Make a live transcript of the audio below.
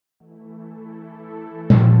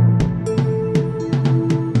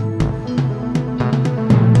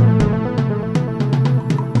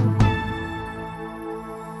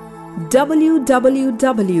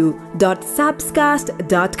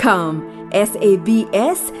www.sabscast.com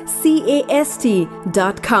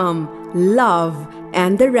sabscast.com. Love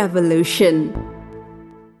and the revolution.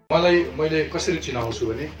 मैले कसरी चिनाउँछु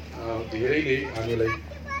भने धेरैले हामीलाई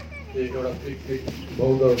एउटा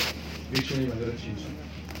बौद्ध भिक्षुनी भनेर चिन्छन्,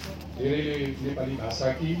 धेरैले नेपाली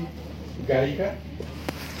भाषाकी गायिका,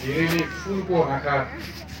 धेरैले फुलको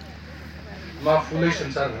आँखामा फुलै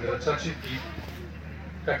संसार भनेर चर्चित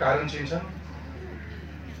गीतका कारण चिन्छन्।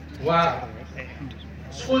 उहाँ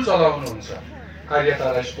स्कुल चलाउनुहुन्छ,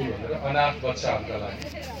 आर्यतारा स्कुल भनेर अनाथ बच्चाहरूका लागि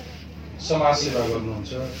समाज सेवा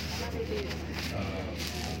गर्नुहुन्छ।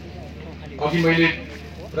 अघि मैले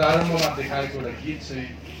प्रारम्भमा देखाएको एउटा गीत चाहिँ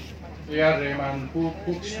AR रहमानको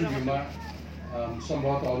कुक स्टुडियोमा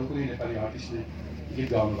सम्भवतः अरू कुनै नेपाली आर्टिस्टले गीत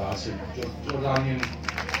गाउनु भएको छैन। जोर्डानियन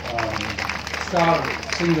स्टार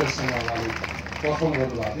सिङ्गरसँग उहाँले पर्फर्म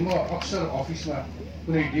गर्नुभएको थियो। म अक्सर अफिसमा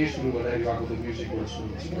कुनै डे सुरु गर्दाखेरि उहाँको त म्युजिकबाट सुरु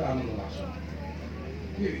गर्छु, पुरा आनन्द लाग्छ।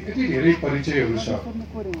 यति धेरै परिचयहरू छ।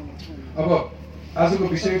 अब आजको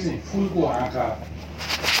विषय चाहिँ फुलको आँखा।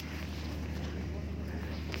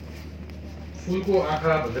 फुलको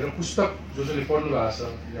आँखा भनेर पुस्तक जसले पढ्नु भएको छ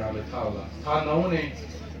यहाँलाई थाहा होला। थाहा नहुने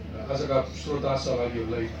आजका श्रोता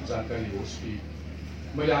सहभागीहरूलाई जानकारी होस् कि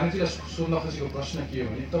मैले हामीतिर सोध्न खोजेको प्रश्न के हो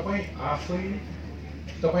भने तपाईँ आफै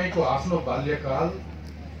तपाईँको आफ्नो बाल्यकाल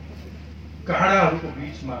काँडाहरूको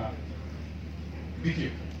बिचमा बित्यो।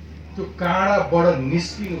 त्यो काँडाबाट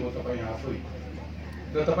निस्किनु हो तपाईँ आफै,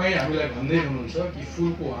 र तपाईँ हामीलाई भन्दै हुनुहुन्छ कि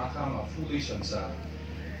फुलको आँखामा फुलै संसार।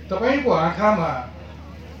 तपाईँको आँखामा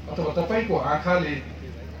अथवा तपाईँको आँखाले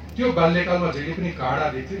त्यो बाल्यकालमा जहिले पनि काँडा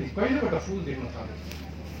देख्थ्यो नि, कहिलेबाट फुल देख्न थाल्यो?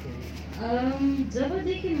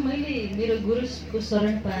 जबदेखि मैले मेरो गुरुको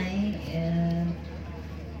शरण पाएँ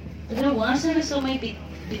र उहाँसँग समय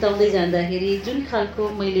बिताउँदै जाँदाखेरि जुन खालको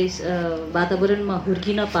मैले वातावरणमा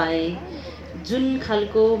हुर्किन पाएँ, जुन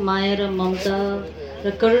खालको माया र ममता र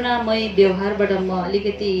करुणामय व्यवहारबाट म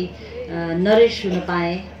अलिकति नरेश हुन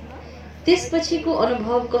पाएँ, त्यसपछिको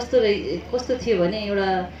अनुभव कस्तो थियो भने एउटा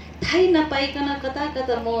थाहै नपाइकन कता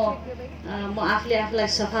कता म आफूले आफूलाई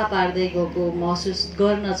सफा पार्दै गएको महसुस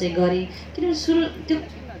गर्न चाहिँ गरेँ। किनभने सुरु त्यो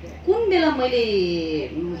कुन बेला मैले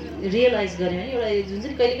रियलाइज गरेँ भने एउटा जुन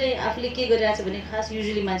चाहिँ कहिलेकाहीँ आफूले के गरिरहेछ भने खास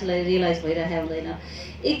युजली मान्छेलाई रियलाइज भइरहेको हुँदैन।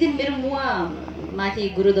 एक दिन मेरो मुवा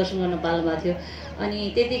माथि गुरु दर्शन गर्न पाल्नु भएको थियो, अनि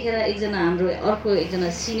त्यतिखेर एकजना हाम्रो अर्को एकजना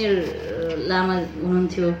सिनियर लामा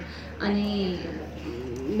हुनुहुन्थ्यो। अनि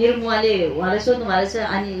मेरो मुवाले उहाँलाई सोध्नु भएको छ,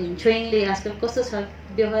 अनि छोइङले आजकल कस्तो छ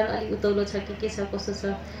व्यवहार, अलिक उत्तौलो छ कि के छ, कस्तो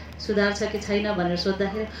छ, सुधार छ कि छैन भनेर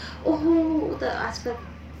सोद्धाखेरि ओहो त आजकल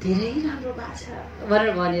धेरै राम्रो भएको छ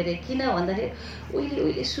भनेर भन्यो अरे। किन भन्दाखेरि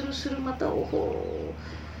उहिले सुरुमा त ओहो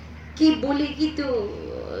के बोले कि त्यो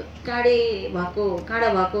काँडा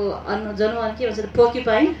भएको जनावर के भन्छ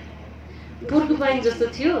पोर्कुपाइन जस्तो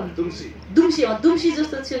थियो, दुम्सी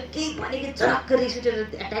जस्तो थियो, केही भनेको चटक्क रिस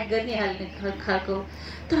उठेर एट्याक गर्ने खालको।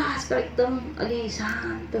 तर आजकल एकदम अलि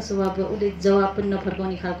शान्त स्वभाव, उसले जवाब पनि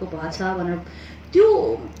नफर्काउने खालको भएको छ भनेर त्यो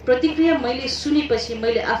प्रतिक्रिया मैले सुनेपछि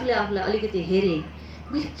मैले आफूलाई अलिकति हेरेँ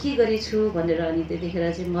मैले के गरेछु भनेर। अनि त्यतिखेर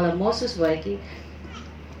चाहिँ मलाई महसुस भयो कि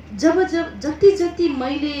जति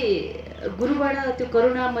मैले गुरुबाट त्यो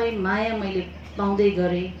करुणामय माया मैले पाउँदै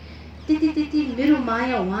गरेँ, त्यति मेरो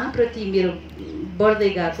माया उहाँप्रति मेरो बढ्दै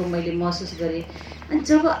गएको मैले महसुस गरेँ। अनि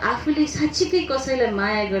जब आफूले साँच्चीकै कसैलाई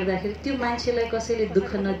माया गर्दाखेरि त्यो मान्छेलाई कसैले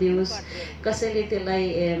दुःख नदियोस्, कसैले त्यसलाई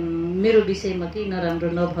मेरो विषयमा केही नराम्रो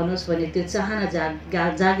नभनोस् भन्ने त्यो चाहना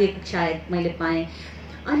जागेको सायद मैले पाएँ।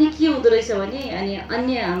 अनि के हुँदो रहेछ भने अनि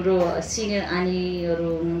अन्य हाम्रो सिनियर आनीहरू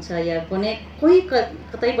हुनुहुन्छ या कोही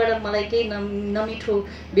कतैबाट मलाई केही नमिठो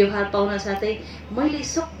व्यवहार पाउन साथै मैले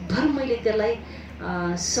सकभर मैले त्यसलाई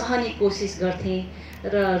सहने कोसिस गर्थेँ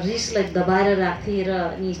र रिसलाई दबाएर राख्थेँ। र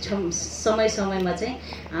अनि समयमा चाहिँ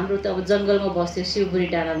हाम्रो त अब जङ्गलमा बस्थ्यो,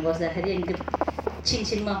 शिवपुरी डाँडामा बस्दाखेरि अनि त्यो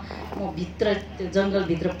छिनछिनमा म भित्र त्यो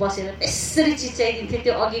जङ्गलभित्र पसेर यसरी चिच्याइदिन्थेँ,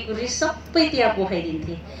 त्यो अघिको रिस सबै त्यहाँ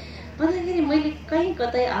पोखाइदिन्थेँ। भन्दाखेरि मैले कहीँ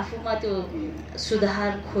कतै आफूमा त्यो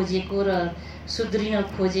सुधार खोजेको र सुध्रिन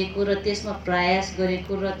खोजेको र त्यसमा प्रयास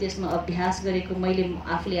गरेको र त्यसमा अभ्यास गरेको मैले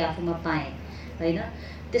आफूमा पाएँ होइन।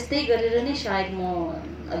 त्यस्तै गरेर नै सायद म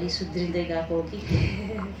अलि सुध्रिँदै गएको हो कि।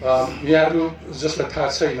 यहाँहरू जसलाई थाहा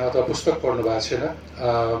छैन अथवा पुस्तक पढ्नु भएको छैन,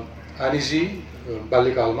 आनीजी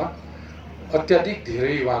बाल्यकालमा अत्याधिक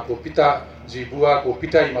धेरै उहाँको पिताजी बुवाको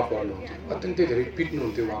पिटाइमा पर्नुहुन्थ्यो, अत्यन्तै धेरै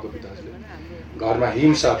पिट्नुहुन्थ्यो उहाँको पिताजीले। घरमा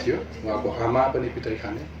हिंसा थियो, उहाँको आमा पनि पिटाइ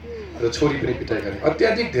खाने र छोरी पनि पिटाइ खाने।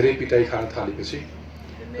 अत्याधिक धेरै पिटाइ खान थालेपछि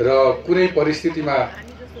र कुनै परिस्थितिमा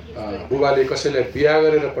बुबाले कसैलाई बिहा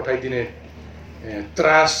गरेर पठाइदिने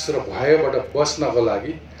त्रास र भयबाट बस्नको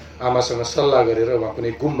लागि आमासँग सल्लाह गरेर उहाँ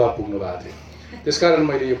कुनै गुम्बा पुग्नु भएको थियो। त्यसकारण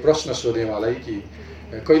मैले यो प्रश्न सोधेँ उहाँलाई कि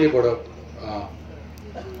कहिलेबाट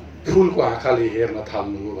फुलको आँखाले हेर्न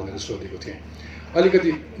थाल्नुभयो भनेर सोधेको थिएँ।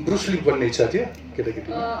 अलिकति ब्रुसली बन्ने इच्छा थियो केटाकेटी?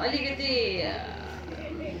 अलिकति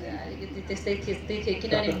त्यस्तै थियो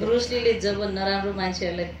किनभने ब्रुसलीले जब नराम्रो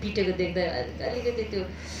मान्छेहरूलाई पिटेको देख्दा अलिकति त्यो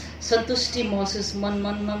सन्तुष्टि महसुस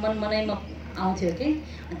मनैमा आउँथ्यो कि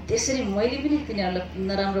त्यसरी मैले पनि तिनीहरूलाई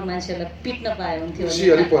नराम्रो मान्छेहरूलाई पिट्न पाए हुन्थ्यो।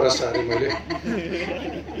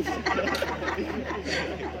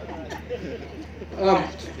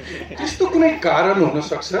 त्यस्तो कुनै कारण हुन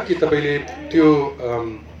सक्छ कि तपाईँले त्यो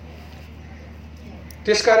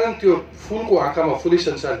त्यसकारण त्यो फुलको आँखामा फुलै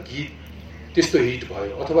संसार गीत त्यस्तो हिट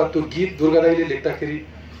भयो, अथवा त्यो गीत दुर्गा दाइले लेख्दाखेरि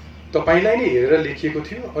तपाईँलाई नै हेरेर लेखिएको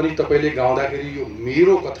थियो अनि तपाईँले गाउँदाखेरि यो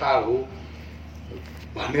मेरो कथा हो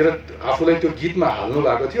भनेर आफूलाई त्यो गीतमा हाल्नु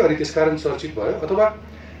भएको थियो अनि त्यसकारण चर्चित भयो, अथवा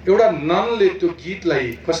एउटा ननले त्यो गीतलाई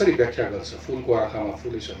कसरी व्याख्या गर्छ फुलको आँखामा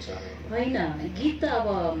फुलै संसार? होइन, गीत त अब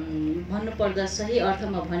भन्नुपर्दा सही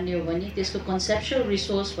अर्थमा भन्ने हो भने त्यसको कन्सेप्चुअल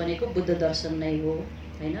रिसोर्स भनेको बुद्ध दर्शन नै हो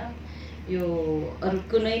होइन। यो अरू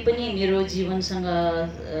कुनै पनि मेरो जीवनसँग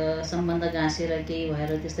सम्बन्ध गाँसेर केही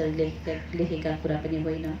भएर त्यसरी लेखेका कुरा पनि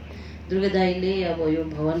होइन। दुर्गा दाइले अब यो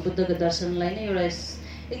भगवान बुद्धको दर्शनलाई नै एउटा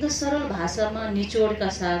एकदम सरल भाषामा निचोडका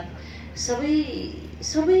साथ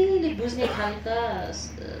सबैले बुझ्ने खालका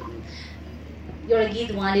एउटा गीत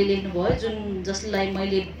उहाँले लेख्नुभयो, जुन जसलाई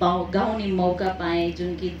मैले गाउने मौका पाएँ,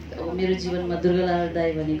 जुन गीत अब मेरो जीवनमा दुर्गालाल दाइ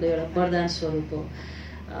भनेको एउटा वरदान स्वरूप हो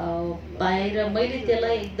पाएर मैले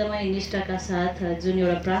त्यसलाई एकदमै निष्ठाका साथ जुन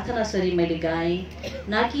एउटा प्रार्थनासरी मैले गाएँ,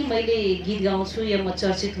 न कि मैले गीत गाउँछु या म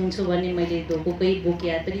चर्चित हुन्छु भन्ने मैले धोकोकै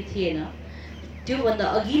बोकिया पनि थिएन। त्योभन्दा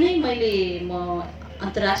अघि नै म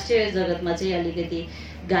अन्तर्राष्ट्रिय जगतमा चाहिँ अलिकति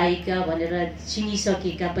गायिका भनेर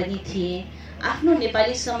चिनिसकेका पनि थिएँ। आफ्नो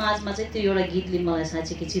नेपाली समाजमा चाहिँ त्यो एउटा गीतले मलाई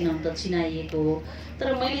साँच्चीकै चिनाइएको हो, तर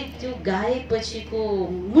मैले त्यो गाएपछिको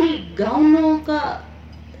गाउनुका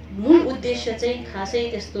मूल उद्देश्य चाहिँ खासै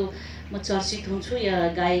त्यस्तो म चर्चित हुन्छु या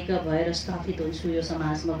गायिका भएर स्थापित हुन्छु यो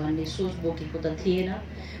समाजमा भन्ने सोच बोकेको त थिएन।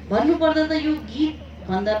 भन्नुपर्दा त यो गीत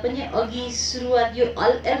भन्दा पनि अघि सुरुवात, यो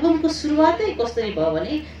एल्बमको सुरुवातै कसरी भयो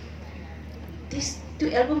भने त्यो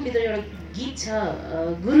एल्बमभित्र एउटा गीत छ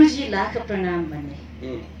गुरुजी लाख प्रणाम भन्ने,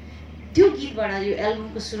 त्यो गीतबाट यो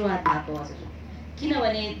एल्बमको सुरुवात भएको हजुर।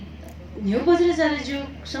 किनभने न्यू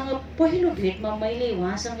बज्राचार्यज्यूसँग पहिलो भेटमा मैले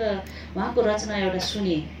उहाँको रचना एउटा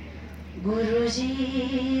सुने, गुरुजी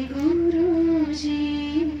गुरुजी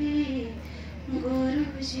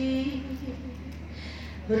गुरुजी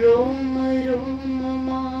रोम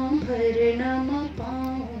रोममा भर्न म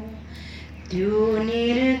पाऊँ त्यो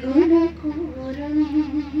निर्गुणको रङ,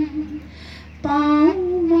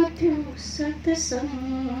 पाऊँ म त्यो सत्संग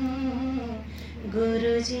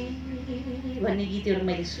गुरुजी भन्ने गीतहरू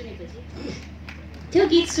मैले सुनेपछि, त्यो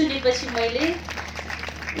गीत सुनेपछि मैले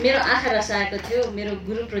मेरो आँखा रसाएको थियो। मेरो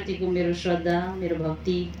गुरुप्रतिको मेरो श्रद्धा, मेरो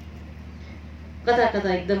भक्ति कता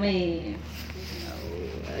कता एकदमै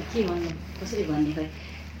के भन्नु कसरी भन्ने खै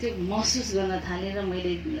त्यो महसुस गर्न थालेर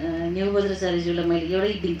मैले न्यू बज्राचार्यज्यूलाई मैले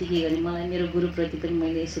एउटै बिन्ती के गरेँ, मलाई मेरो गुरुप्रति पनि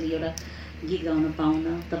मैले यसरी एउटा गीत गाउन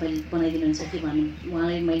पाउन तपाईँले बनाइदिनुहुन्छ कि भन्नु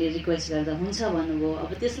उहाँलाई मैले रिक्वेस्ट गर्दा हुन्छ भन्नुभयो। अब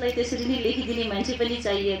त्यसलाई त्यसरी नै लेखिदिने मान्छे पनि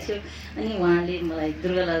चाहिएको थियो अनि उहाँले मलाई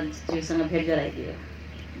दुर्गालालज्यूसँग भेट गराइदियो।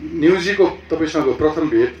 न्युजीको तपाईँसँग प्रथम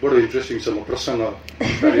भेट बडो इन्ट्रेस्टिङ छ, म प्रसङ्ग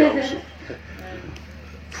आउँछु।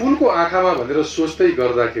 फुलको आँखामा भनेर सोच्दै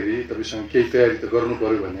गर्दाखेरि तपाईँसँग केही तयारी त गर्नु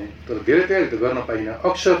पर्यो भने, तर धेरै तयारी त गर्न पाइनँ।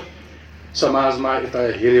 अक्सर समाजमा यता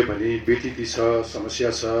हेऱ्यो भने बेटिती छ, समस्या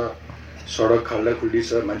छ, सडक खाल्डाखुल्डी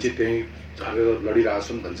छ, मान्छे त्यहीँ झरेर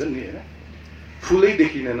लडिरहेछन् भन्छन् नि होइन, फुलै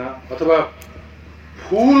देखिँदैन, अथवा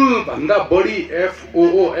फुलभन्दा बढी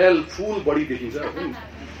FOOL फुल बढी देखिन्छ।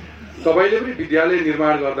 तपाईँले पनि विद्यालय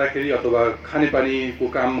निर्माण गर्दाखेरि अथवा खानेपानीको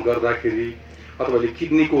काम गर्दाखेरि अथवा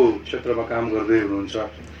किडनीको क्षेत्रमा काम गर्दै हुनुहुन्छ,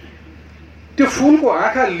 त्यो फुलको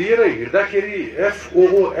आँखा लिएर हिँड्दाखेरि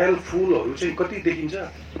FOOL फुलहरू चाहिँ कति देखिन्छ?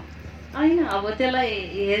 होइन, अब त्यसलाई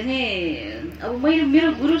हेर्ने अब मैले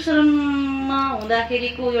मेरो गुरु शरणमा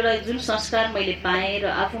हुँदाखेरिको एउटा जुन संस्कार मैले पाएँ र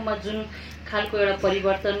आफूमा जुन खालको एउटा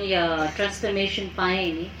परिवर्तन या ट्रान्सफर्मेसन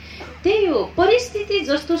पाएँ नि, त्यही हो। परिस्थिति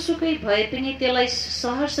जस्तो सुकै भए पनि त्यसलाई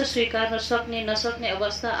सहर्ष स्वीकार्न सक्ने नसक्ने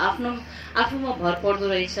अवस्था आफूमा भर पर्दो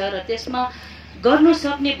रहेछ र त्यसमा गर्नु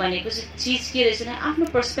सक्ने भनेको चाहिँ चिज के रहेछ भने आफ्नो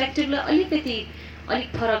पर्सपेक्टिभलाई अलिक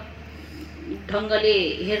फरक ढङ्गले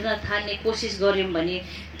हेर्न थाल्ने कोसिस गऱ्यौँ भने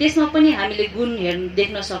त्यसमा पनि हामीले गुण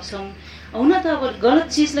देख्न सक्छौँ। हुन त अब गलत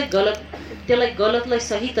चिजलाई त्यसलाई गलतलाई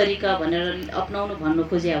सही तरिका भनेर अपनाउनु भन्नु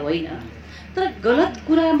खोजे होइन, तर गलत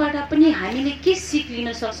कुराबाट पनि हामीले के सिक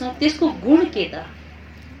लिन सक्छौँ त्यसको गुण के त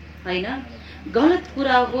होइन। गलत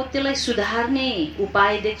कुरा हो त्यसलाई सुधार्ने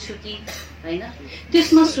उपाय देख्छु कि हैन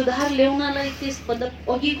त्यसमा सुधार ल्याउनलाई त्यसभन्दा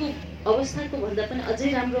अघिको अवस्थाको भन्दा पनि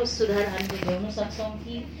अझै राम्रो सुधार हामीले ल्याउन सक्छौँ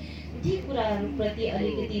कि ती कुराहरूप्रति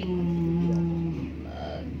अलिकति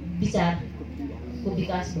विचारको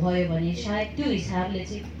विकास भयो भने सायद त्यो हिसाबले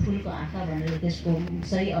चाहिँ फुलको आँखा भनेर त्यसको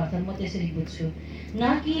सही अर्थ म त्यसरी बुझ्छु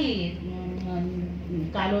न कि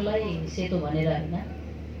कालोलाई सेतो भनेर होइन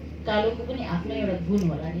कालोको पनि आफ्नो एउटा गुण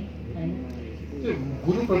होला नि हैन त्यो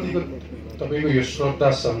गुरुप्रतिको तपाईँको यो श्रद्धा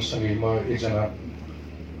सँगसँगै म एकजना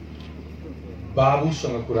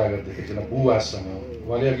बाबुसँग कुरा गर्दाखेरि एकजना बुवासँग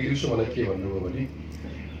उहाँले अघि दिउँसो मलाई के भन्नुभयो भने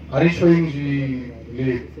हरि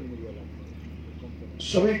स्वयंजीले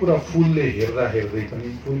सबै कुरा फुलले हेर्दा हेर्दै पनि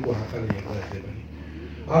फुलको आँखाले हेर्दा हेर्दै पनि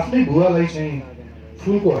आफ्नै बुवालाई चाहिँ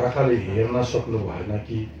फुलको आँखाले हेर्न सक्नु भएन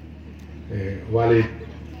कि उहाँले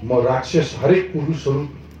म राक्षस हरेक पुरुषहरू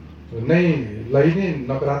नै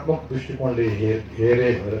नकारात्मक दृष्टिकोणले हेरे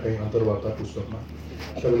भनेर कहीँ अन्तर्वार्ता पुस्तकमा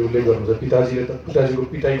तपाईँले उल्लेख गर्नुहुन्छ पिताजीको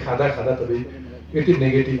पिटाइ खाँदा तपाईँ यति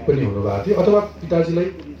नेगेटिभ पनि हुनुभएको थियो अथवा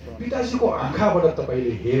पिताजीको आँखाबाट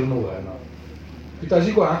तपाईँले हेर्नु भएन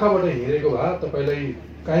पिताजीको आँखाबाट हेरेको भए तपाईँलाई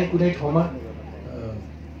काहीँ कुनै ठाउँमा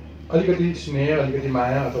अलिकति स्नेह अलिकति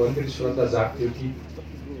माया अथवा अलिकति श्रद्धा जाग्थ्यो कि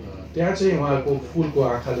त्यहाँ चाहिँ उहाँको फुलको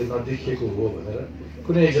आँखाले नदेखिएको हो भनेर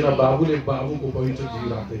कुनै एकजना बाबुले बाबुको पवित्र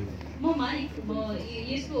जीव राख्दै म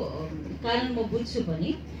यसको कारण म बुझ्छु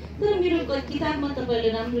पनि तर मेरो किताबमा तपाईँले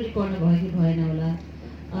राम्ररी पढ्नु भयो कि भएन होला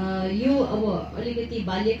यो अब अलिकति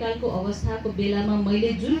बाल्यकालको अवस्थाको बेलामा मैले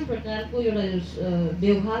जुन प्रकारको एउटा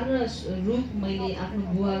व्यवहार र रूप मैले आफ्नो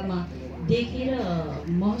बुवामा देखेर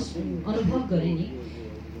अनुभव गरेँ नि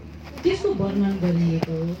त्यसको वर्णन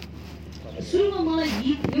गरिएको सुरुमा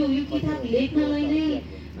मलाई यो किताब लेख्नलाई नै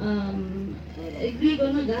एग्री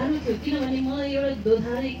गर्न गाह्रो थियो किनभने मलाई एउटा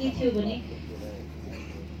दोधारे के थियो भने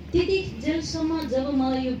त्यति जेलसम्म जब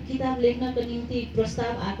मलाई यो किताब लेख्नको निम्ति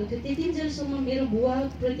प्रस्ताव आएको थियो त्यति जेलसम्म मेरो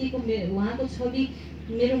बुवाप्रतिको उहाँको छवि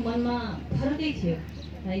मेरो मनमा फरकै थियो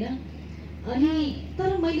होइन अनि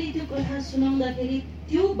तर मैले त्यो कथा सुनाउँदाखेरि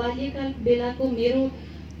त्यो बाल्यकाल बेलाको मेरो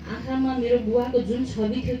आँखामा मेरो बुवाको जुन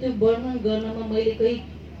छवि थियो त्यो वर्णन गर्नमा मैले कहीँ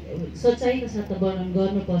सच्चाइका साथ वर्णन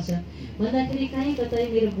गर्नुपर्छ भन्दाखेरि काहीँ कतै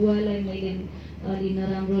मेरो बुवालाई मैले अलि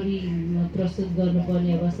नराम्ररी प्रस्तुत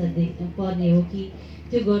गर्नुपर्ने अवस्था देख्नु पर्ने हो कि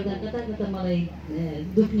त्यो गर्दा कता मलाई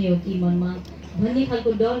दुख्ने हो कि मनमा भन्ने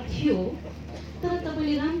खालको डर थियो तर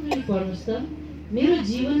तपाईँले राम्ररी पढ्नुहोस् त मेरो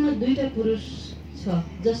जीवनमा दुईटा पुरुष छ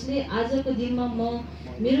जसले आजको दिनमा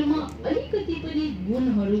मेरोमा अलिकति पनि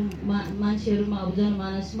गुणहरू मान्छेहरूमा अब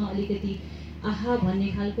जनमानसमा अलिकति आहा भन्ने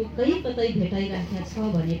खालको कहीँ कतै भेटाइराखेका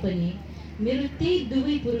छ भने पनि मेरो त्यही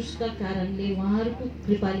दुवै पुरुषका कारणले उहाँहरूको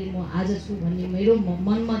कृपाले म आज छु भन्ने मेरो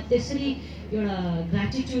मनमा त्यसरी एउटा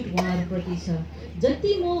ग्र्याटिट्युड उहाँहरूप्रति छ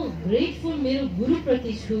जति म ग्रेटफुल मेरो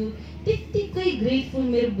गुरुप्रति छु त्यत्तिकै ग्रेटफुल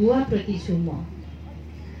मेरो बुवाप्रति छु म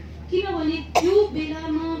किनभने त्यो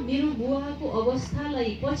बेलामा मेरो बुवाको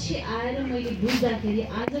अवस्थालाई पछि आएर मैले बुझ्दाखेरि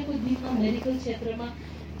आजको दिनमा मेडिकल क्षेत्रमा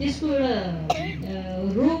त्यसको एउटा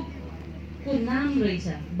रोगको नाम रहेछ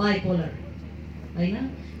बाइपोलर होइन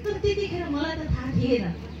तर त्यतिखेर मलाई त थाहा थिएन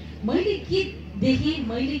मैले के देखेँ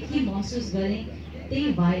मैले के महसुस गरेँ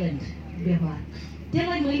त्यही भाइलेन्ट व्यवहार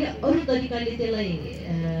त्यसलाई मैले अरू तरिकाले त्यसलाई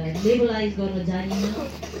लेबलाइज गर्न जानिनँ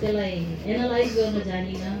त्यसलाई एनालाइज गर्न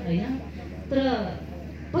जानिनँ होइन तर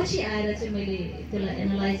पछि आएर चाहिँ मैले त्यसलाई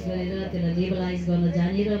एनालाइज गरेर त्यसलाई लेबलाइज गर्न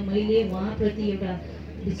जानेर मैले उहाँप्रति एउटा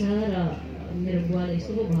विचार मेरो बुवाले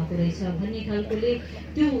यस्तो पो भएको रहेछ भन्ने खालकोले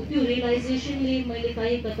त्यो रियलाइजेसनले मैले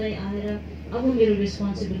कहीँ कतै आएर अब मेरो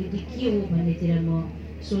रेस्पोन्सिबिलिटी के हो भन्नेतिर म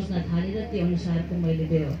सोच्न थालेर त्यो अनुसारको मैले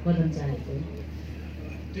कदम चालेको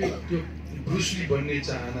त्यो ब्रुसली बन्ने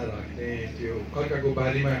चाहना राख्ने त्यो अर्काको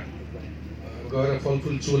बारीमा गएर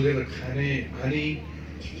फलफुल चोलेर खाने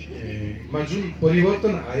मा जुन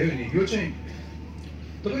परिवर्तन आयो नि यो चाहिँ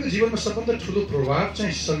तपाईँको जीवनमा सबभन्दा ठुलो प्रभाव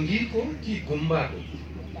चाहिँ सङ्गीतको कि गुम्बाको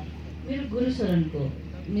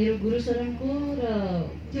मेरो गुरुशरणको र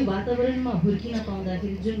त्यो वातावरणमा हुर्किन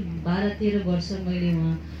पाउँदाखेरि जुन 12-13 वर्ष मैले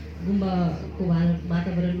उहाँ गुम्बाको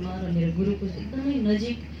वातावरणमा र मेरो गुरुको एकदमै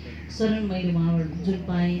नजिक शरण मैले उहाँबाट जुन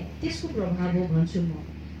पाएँ त्यसको प्रभाव हो भन्छु म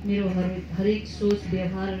मेरो हरेक सोच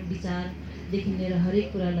व्यवहार विचारदेखि लिएर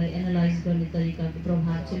हरेक कुरालाई एनालाइज गर्ने तरिकाको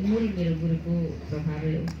प्रभाव चाहिँ मूल मेरो गुरुको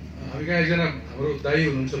प्रभावै हो हामी कहाँ एकजना हाम्रो दाई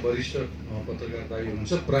हुनुहुन्छ वरिष्ठ पत्रकार दाई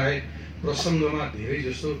हुनुहुन्छ प्राय प्रसङ्गमा धेरै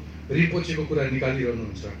जस्तो रिम्पोचेको कुरा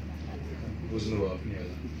निकालिरहनुहुन्छ बुझ्नुभयो पनि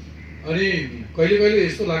होला अनि कहिले कहिले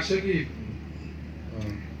यस्तो लाग्छ कि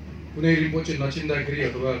कुनै रिम्पोचे नचिन्दाखेरि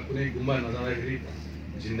अथवा कुनै गुम्बा नजाँदाखेरि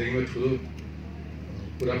जिन्दगीमा ठुलो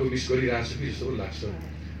कुराको मिस गरिरहेको छु कि जस्तो लाग्छ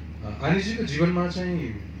आनिजीको जीवनमा चाहिँ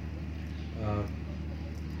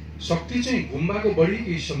शक्ति चाहिँ गुम्बाको बढी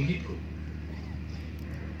कि सङ्गीतको?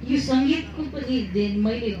 यो सङ्गीतको पनि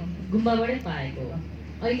मैले गुम्बाबाटै पाएको हो।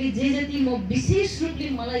 अहिले जे जति म विशेष रूपले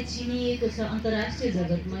मलाई चिनिएको छ अन्तर्राष्ट्रिय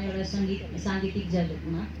जगतमा, एउटा साङ्गीतिक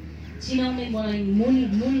जगतमा चिनाउने मलाई मूल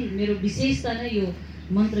मेरो विशेषता नै यो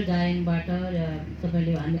मन्त्र गायनबाट, र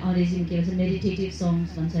तपाईँले हामी अङ्ग्रेजीमा के भन्छ मेडिटेटिभ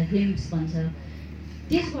सङ्ग्स भन्छ, हिम्स भन्छ,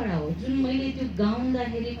 त्यसबाट हो। जुन मैले त्यो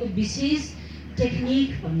गाउँदाखेरिको विशेष टेक्निक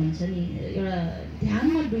भन्नुहुन्छ नि, एउटा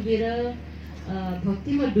ध्यानमा डुबेर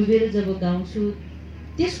भक्तिमा डुबेर जब गाउँछु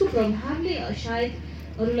त्यसको प्रभावले सायद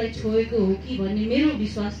अरूलाई छोएको हो कि भन्ने मेरो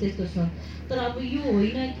विश्वास त्यस्तो छ। तर अब यो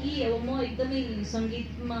होइन कि अब म एकदमै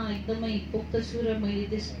सङ्गीतमा एकदमै पोख्त छु र मैले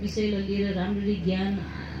त्यस विषयलाई लिएर राम्ररी ज्ञान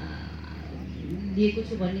लिएको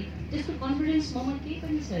छु भन्ने त्यस्तो कन्फिडेन्स ममा केही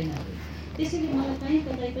पनि छैन। त्यसैले मलाई कहीँ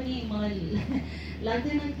कतै पनि मलाई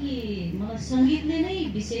लाग्दैन कि मलाई सङ्गीतले नै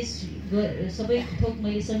विशेष सबै थोक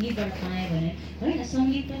मैले सङ्गीतबाट पाएँ भने होइन,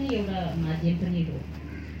 सङ्गीत पनि एउटा माध्यम पनि हो,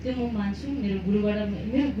 त्यो म मान्छु। मेरो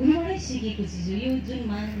गुरुबाटै सिकेको चिज हो यो। जुन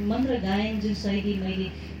मन्त्र गायन जुन शैली मैले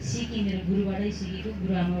सिकेँ मेरो गुरुबाटै सिकेको,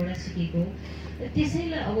 गुरुआमाबाट सिकेको।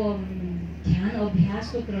 त्यसैले अब ध्यान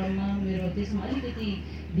अभ्यासको क्रममा मेरो त्यसमा अलिकति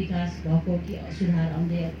विकास भएको कि सुधार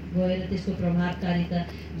आउँदै गएर त्यसको प्रभावकारिता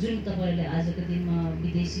जुन तपाईँहरूले आजको दिनमा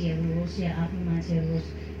विदेशीहरू होस् या आफ्नो मान्छेहरू होस्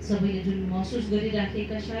सबैले जुन महसुस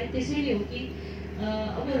गरिराखेका सायद त्यसैले हो कि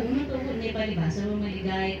अब हुन त अब नेपाली भाषामा मैले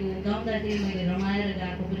गाएको, गाउँदाखेरि मैले रमाएर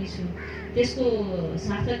गाएको पनि छु, त्यसको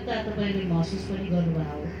सार्थकता तपाईँले महसुस पनि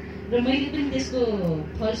गर्नुभएको हो र मैले पनि त्यसको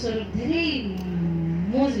फलस्वरूप धेरै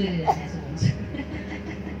मोज गरिरहेको छु।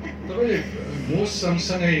 तपाईँले मोज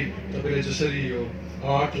सँगसँगै तपाईँले जसरी यो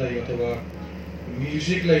आर्टलाई अथवा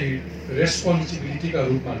म्युजिकलाई रेस्पोन्सिबिलिटीका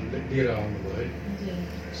रूपमा लिएर आउनुभयो है,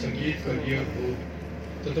 सङ्गीत करियर हो,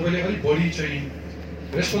 त तपाईँले अलिक बढी चाहिँ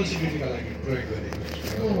रेस्पोन्सिबिलिटीका लागि प्रयोग गरेको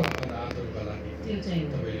अथवा अनाथहरूका लागि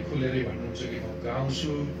तपाईँले खुलेरै भन्नुहुन्छ कि म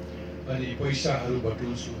गाउँछु अनि पैसाहरू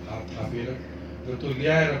बटुल्छु हात थापेर र त्यो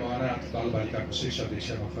ल्याएर म अनाथ बालबालिकाको शिक्षा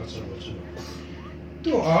दीक्षामा खर्च गर्छु।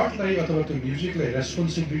 त्यो आर्टलाई अथवा त्यो म्युजिकलाई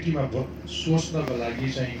रेस्पोन्सिबिलिटीमा सोच्नको लागि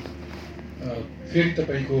चाहिँ फेरि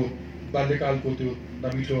तपाईँको बाल्यकालको त्यो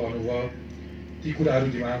नमिठो अनुभव ती कुराहरू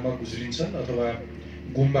दिमागमा गुज्रिन्छन् अथवा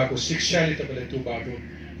गुम्बाको शिक्षाले तपाईँलाई त्यो बाटो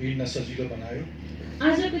हिँड्न सजिलो बनायो?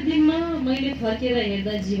 आजको दिनमा मैले फर्केर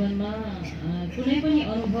हेर्दा जीवनमा कुनै पनि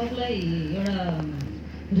अनुभवलाई एउटा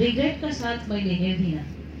रिग्रेटका साथ मैले हेर्दिनँ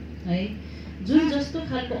है। जुन जस्तो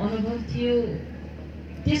खालको अनुभव थियो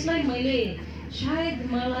त्यसलाई मैले सायद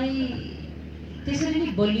मलाई त्यसरी नै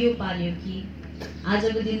बलियो पार्यो कि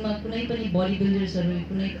आजको दिनमा कुनै पनि बडी बिल्डर्सहरू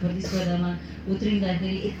कुनै प्रतिस्पर्धामा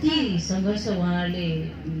उत्रिँदाखेरि यति सङ्घर्ष उहाँहरूले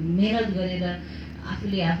मेहनत गरेर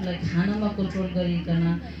आफूले आफूलाई खानामा कन्ट्रोल गरिकन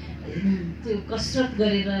त्यो कसरत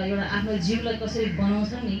गरेर एउटा आफ्नो जीवलाई कसरी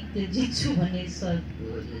बनाउँछ नि त्यो जित्छु भन्ने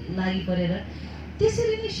लागि परेर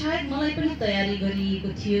त्यसरी नै सायद मलाई पनि तयारी गरिएको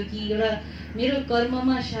थियो कि एउटा मेरो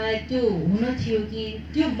कर्ममा सायद त्यो हुन थियो कि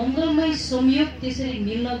त्यो मङ्गलमय संयोग त्यसरी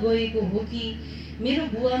मिल्न गएको हो कि मेरो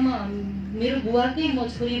बुवाकै म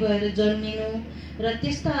छोरी भएर जन्मिनु र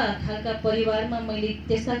त्यस्ता खालका परिवारमा मैले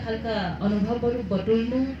त्यस्ता खालका अनुभवहरू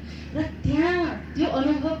बटुल्नु र त्यहाँ त्यो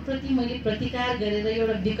अनुभवप्रति मैले प्रतिकार गरेर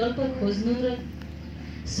एउटा विकल्प खोज्नु र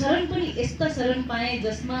शरण पनि यस्ता शरण पाएँ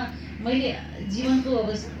जसमा मैले जीवनको अब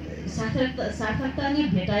सार्थकता नै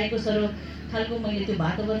भेटाएको खालको मैले त्यो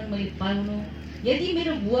वातावरण मैले पाउनु। यदि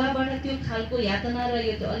मेरो बुवाबाट त्यो खालको यातना र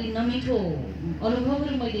यो अलि नमिठो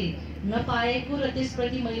अनुभवहरू मैले नपाएको र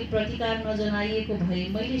त्यसप्रति मैले प्रतिकार नजनाइएको भए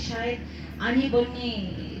मैले सायद आनी बन्ने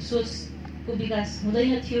सोचको विकास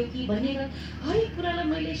हुँदैन थियो कि भन्ने हरेक कुरालाई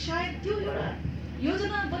मैले सायद त्यो एउटा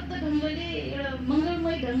योजनाबद्ध ढङ्गले एउटा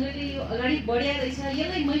मङ्गलमय ढङ्गले यो अगाडि बढ्या रहेछ,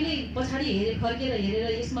 यसलाई मैले पछाडि फर्केर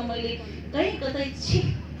हेरेर यसमा मैले कहीँ कतै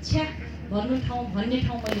छ्या भन्ने ठाउँ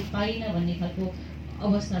मैले पाइनँ भन्ने खालको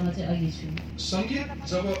अवस्थामा चाहिँ अहिले छु। सङ्गीत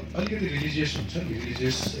जब अलिकति रिलिजियस हुन्छ नि,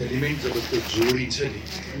 रिलिजियस एलिमेन्ट जब त्यो जोडिन्छ नि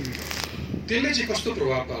त्यसले चाहिँ कस्तो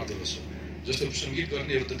प्रभाव पार्दछ? जस्तो सङ्गीत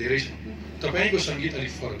गर्नेहरू त धेरै छन्, तपाईँको सङ्गीत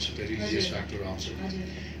अलिक फरक छ, त्यो रिलिजियस फ्याक्टर आउँछ,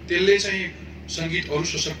 त्यसले चाहिँ सङ्गीत अरू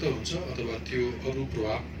सशक्त हुन्छ अथवा त्यो अरू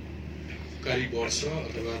प्रभावकारी बढ्छ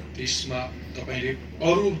अथवा त्यसमा तपाईँले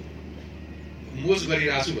अरू मोज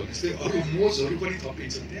गरिरहेको छु भने जस्तै अरू मोजहरू पनि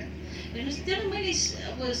थपिन्छन् त्यहाँ? हेर्नुहोस् त्यो मैले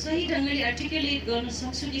अब सही ढङ्गले आर्टिकुलेट गर्न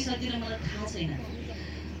सक्छु कि सक्दिनँ मलाई थाहा छैन।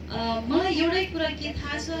 मलाई एउटै कुरा के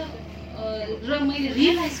थाहा छ र मैले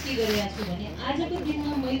रियलाइज के गरिरहेको छु भने आजको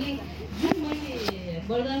दिनमा मैले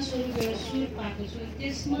वरदान स्वरूप एउटा सुर पाएको छु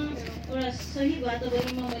त्यसमा एउटा सही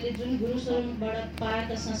वातावरणमा मैले जुन गुरुशरणबाट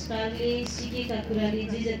पाएका संस्कारले सिकेका कुराले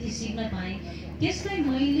जे जति सिक्न पाएँ त्यसलाई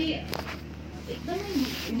मैले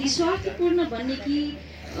एकदमै निस्वार्थपूर्ण भन्ने कि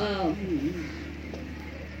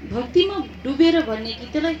भक्तिमा डुबेर भन्ने कि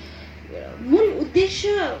त्यसलाई मूल उद्देश्य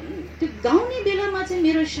त्यो गाउने बेलामा चाहिँ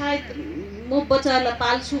मेरो सायद म बच्चाहरूलाई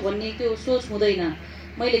पाल्छु भन्ने त्यो सोच हुँदैन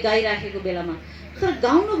मैले गाइराखेको बेलामा। तर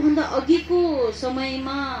गाउनुभन्दा अघिको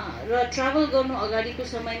समयमा र ट्राभल गर्नु अगाडिको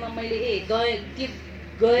समयमा मैले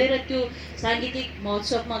गएर त्यो साङ्गीतिक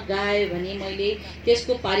महोत्सवमा गाएँ भने मैले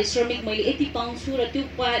त्यसको पारिश्रमिक मैले यति पाउँछु र त्यो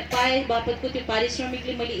पाए बापतको त्यो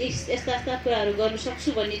पारिश्रमिकले मैले यस्ता यस्ता कुराहरू गर्न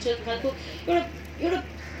सक्छु भन्ने चाहिँ खालको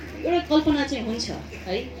एउटा कल्पना चाहिँ हुन्छ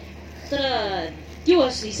है। तर त्यो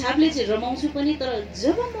हिसाबले चाहिँ रमाउँछु पनि। तर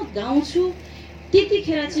जब म गाउँछु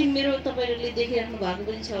त्यतिखेर चाहिँ मेरो तपाईँहरूले देखिराख्नु भएको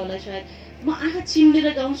पनि छ होला सायद, म आँखा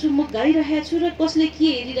चिम्लेर गाउँछु, म गाइरहेको छु र कसले के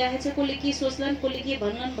हेरिरहेछ, कसले के सोच्लान्, कसले के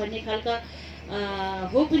भन्लान् भन्ने खालका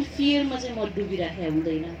होप एन्ड फियरमा चाहिँ म डुबिराखेको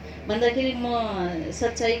हुँदैन। भन्दाखेरि म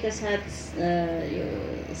सच्चाइका साथ यो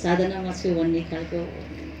साधनामा छु भन्ने खालको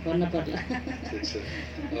भन्न पर्ला।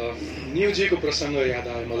 न्युजीको प्रसङ्ग याद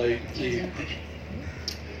आयो मलाई कि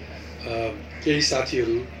केही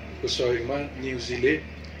साथीहरूको सहयोगमा न्युजीले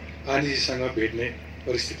आनिजीसँग भेट्ने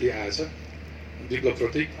परिस्थिति आएछ। विप्लव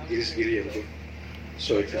प्रतीक, गिरिश गिरीहरूको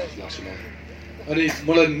सहयोग लाग्छ मलाई। अनि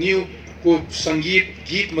मलाई न्युको सङ्गीत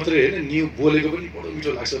गीत मात्रै होइन, न्यु बोलेको पनि बडो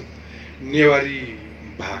मिठो लाग्छ। नेवारी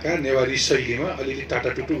भाका, नेवारी शैलीमा अलिअलि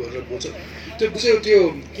टाटाटुटु गरेर बोल्छ। त्यो बुझ्यो, त्यो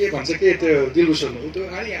के भन्छ के त्यो दिलभूषण हो, त्यो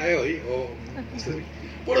आनी आयो है हो,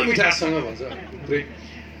 बडो मिठाससँग भन्छ पुरै।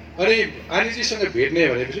 अनि आनीजीसँग भेट्ने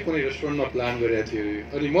भनेपछि कुनै रेस्टुरेन्टमा प्लान गरेको थियो।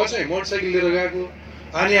 अनि म चाहिँ मोटरसाइकल लिएर गएको,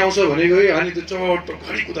 आनी आउँछ भनेको है, आनी त चट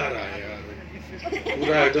घडी कुदाएर आयो,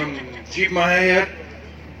 पुरा एकदम जिपमा आयो यार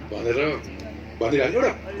भनेर भनिरहेको।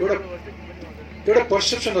 एउटा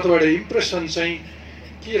पर्सेप्सन अथवा एउटा इम्प्रेसन चाहिँ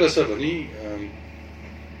के रहेछ भने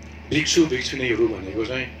भिक्षु भिक्षुणीहरू भनेको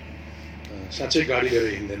चाहिँ साँच्चै गाडी लिएर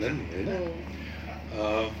हिँड्दैनन् होइन।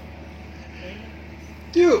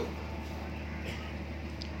 त्यो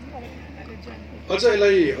अझ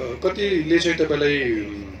यसलाई कतिले चाहिँ तपाईँलाई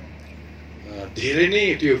धेरै नै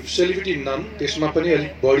त्यो सेलिब्रिटी नन, त्यसमा पनि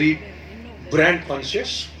अलिक बढी ब्रान्ड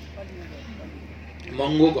कन्सियस,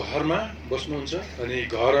 महँगो घरमा बस्नुहुन्छ अनि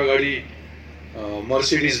घर अगाडि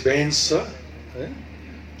मर्सिडिज बेन्ज छ है,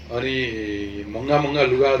 अनि महँगा महँगा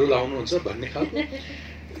लुगाहरू लाउनुहुन्छ भन्ने खालको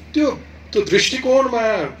त्यो दृष्टिकोणमा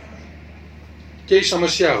केही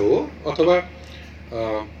समस्या हो, अथवा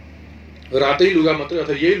रातै लुगा मात्रै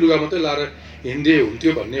अथवा यही लुगा मात्रै लाएर हिँड्दै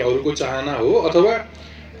हुन्थ्यो भन्ने अरूको चाहना हो, अथवा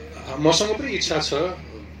मसँग पनि इच्छा छ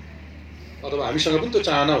अथवा हामीसँग पनि त्यो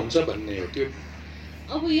चाहना हुन्छ भन्ने हो। त्यो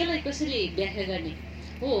अब यसलाई कसरी व्याख्या गर्ने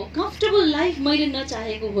हो? कम्फर्टेबल लाइफ मैले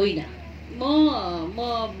नचाहेको होइन।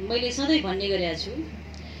 मैले सधैँ भन्ने गरेको छु,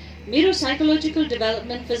 मेरो psychological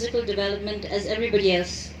development, physical development as everybody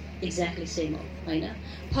else exactly same हो होइन।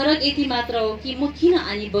 फरक यति मात्र हो कि म किन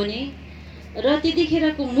आनी बने र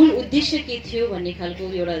त्यतिखेरको मूल उद्देश्य के थियो भन्ने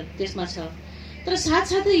खालको एउटा त्यसमा छ। तर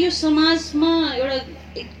साथसाथै यो समाजमा एउटा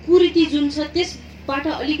कुरीति जुन छ त्यसबाट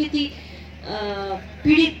अलिकति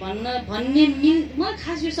पीडित भन्ने म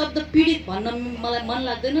खास यो शब्द पीडित भन्न मलाई मन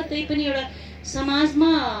लाग्दैन। त्यही पनि एउटा समाजमा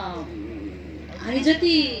हामी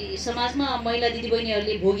जति समाजमा महिला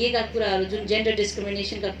दिदीबहिनीहरूले भोगिएका कुराहरू, जुन जेन्डर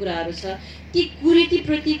डिस्क्रिमिनेसनका कुराहरू छ, ती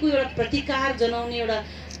कुरीतिप्रतिको एउटा प्रतिकार जनाउने एउटा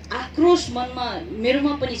आक्रोश मनमा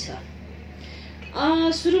मेरोमा पनि छ।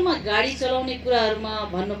 सुरुमा गाडी चलाउने कुराहरूमा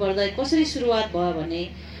भन्नुपर्दा कसरी सुरुवात भयो भने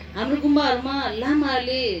हाम्रो गुम्बाहरूमा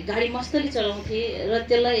लामाहरूले गाडी मस्तले चलाउँथे र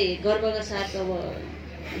त्यसलाई गर्वका साथ अब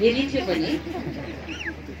हेरिन्थ्यो पनि।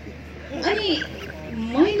 अनि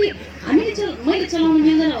मैले चलाउनु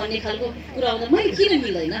मिल्दैन भन्ने खालको कुरा आउँदा मैले किन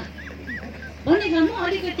मिल्दैन भन्ने खालमा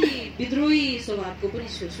अलिकति विद्रोही स्वभावको पनि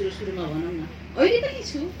सुरुमा भनौँ न, अहिले पनि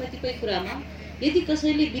छु कतिपय कुरामा। यदि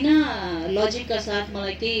कसैले बिना लजिकका साथ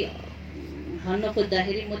मलाई केही भन्न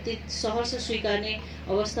खोज्दाखेरि म त्यो सहर्ष स्वीकार्ने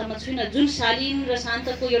अवस्थामा छुइनँ। जुन शालीन र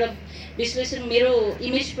शान्तको एउटा विश्लेषण मेरो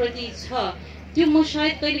इमेजप्रति छ, त्यो म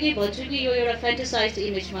सायद कहिलेकाहीँ भन्छु कि यो एउटा फ्यान्टेसाइज्ड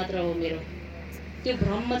इमेज मात्र हो मेरो। त्यो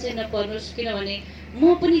भ्रममा चाहिँ नपर्नुहोस्, किनभने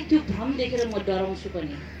म पनि त्यो भ्रम देखेर म डराउँछु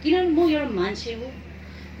पनि। किनभने म एउटा मान्छे हो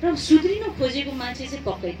र सुध्रिन खोजेको मान्छे चाहिँ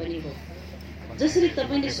पक्कै पनि हो। जसरी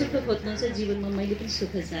तपाईँले सुख खोज्नुहुन्छ जीवनमा, मैले पनि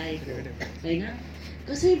सुख चाहेको होइन।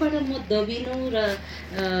 कसैबाट म दबिनु र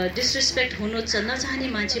डिसरेस्पेक्ट हुनु नचाहने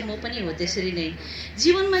मान्छे म पनि हो। त्यसरी नै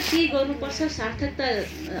जीवनमा के गर्नुपर्छ, सार्थकता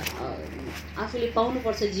आफूले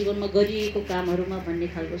पाउनुपर्छ जीवनमा गरिएको कामहरूमा भन्ने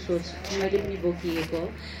खालको सोच मैले पनि बोकिएको हो।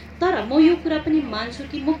 तर म यो कुरा पनि मान्छु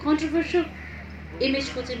कि म कन्ट्रोभर्सियल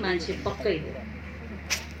इमेजको चाहिँ मान्छे पक्कै हो।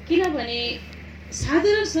 किनभने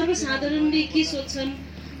सर्वसाधारणले के सोध्छन्,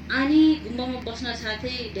 आनी गुम्बामा बस्न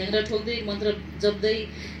साथै ढ्याङ्ग्रा ठोक्दै मन्त्र जप्दै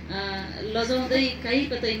लजाउँदै कहीँ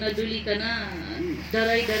कतै नडुलिकन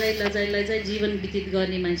डराई लजाई जीवन व्यतीत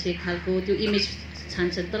गर्ने मान्छे खालको त्यो इमेज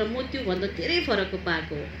छान्छन्, तर म त्योभन्दा धेरै फरकको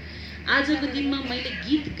पाएको हो। आजको दिनमा मैले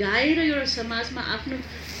गीत गाएर एउटा समाजमा आफ्नो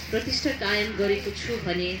प्रतिष्ठा कायम गरेको छु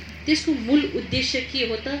भने त्यसको मूल उद्देश्य के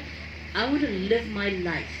हो त? I want to live my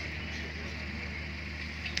life.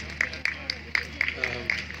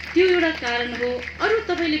 त्यो एउटा कारण हो। अरू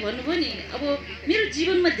तपाईँले भन्नुभयो नि, अब मेरो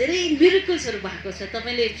जीवनमा धेरै मिरेकल्सहरू भएको छ।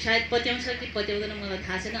 तपाईँले सायद पत्याउँछ कि पत्याउँदैन मलाई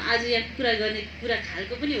थाहा छैन। आज यहाँ कुरा गर्ने कुरा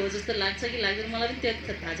खालको पनि हो जस्तो लाग्छ कि लाग्दैन मलाई पनि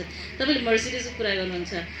त्यो थाहा छैन। तपाईँले मर्सिडिजको कुरा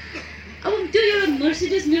गर्नुहुन्छ, अब त्यो एउटा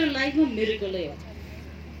मर्सिडिज मेरो लाइफमा मिरेकलै हो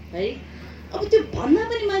है। अब त्यो भन्दा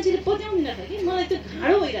पनि मान्छेले पत्याउँदैन कि मलाई त्यो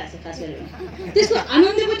घाँडो भइरहेछ। खास गरेर त्यसको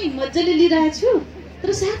आनन्द पनि मजाले लिइरहेको छु, तर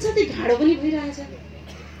साथसाथै घाँडो पनि भइरहेछ।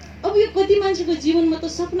 अब यो कति मान्छेको जीवनमा त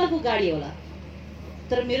सपनाको गाडी होला,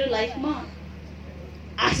 तर मेरो लाइफमा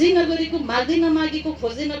आशै नगरेको, माग्दै नमागेको,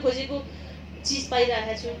 खोज्दै नखोजेको चिज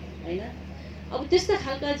पाइरहेको छु होइन। अब त्यस्ता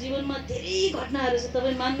खालका जीवनमा धेरै घटनाहरू छ।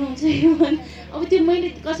 तपाईँ मान्नुहुन्छ यो? अब त्यो मैले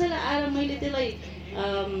कसैलाई आएर मैले त्यसलाई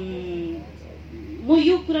म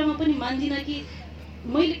यो कुरामा पनि मान्दिनँ कि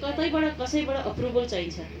मैले कतैबाट कसैबाट अप्रुभल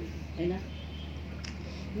चाहिन्छ होइन।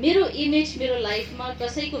 मेरो इमेज मेरो लाइफमा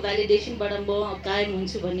कसैको भ्यालिडेसनबाट म कायम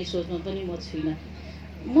हुन्छु भन्ने सोचमा पनि म छुइनँ।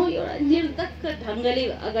 म एउटा निर्धक्क ढङ्गले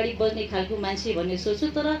अगाडि बढ्ने खालको मान्छे भन्ने सोच्छु,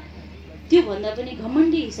 तर त्योभन्दा पनि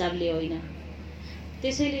घमण्डी हिसाबले होइन।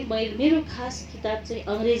 त्यसैले मेरो खास किताब चाहिँ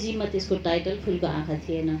अङ्ग्रेजीमा त्यसको टाइटल फुलको आँखा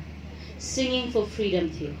थिएन, सिङ्गिङ फर फ्रिडम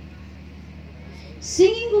थियो।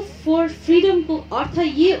 सिङ्गिङ फर फ्रिडमको अर्थ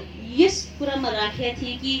यस कुरामा राखेका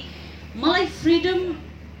थिएँ कि मलाई फ्रिडम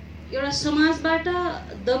एउटा समाजबाट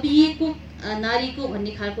दबिएको नारीको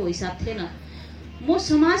भन्ने खालको हिसाब थिएन। म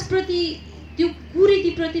समाजप्रति त्यो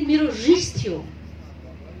कुरीतिप्रति मेरो रिस थियो।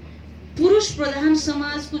 पुरुष प्रधान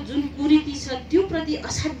समाजको जुन कुरीति छ त्यो प्रति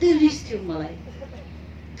असाध्य रिस थियो, मलाई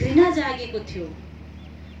घृणा जागेको थियो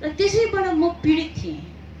र त्यसैबाट म पीडित थिएँ।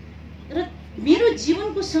 र मेरो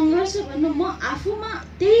जीवनको सङ्घर्ष भन्नु म आफूमा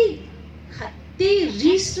त्यही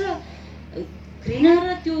रिस र घृणा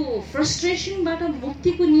र त्यो फ्रस्ट्रेसनबाट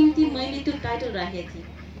मुक्तिको निम्ति मैले त्यो टाइटल राखेको थिएँ,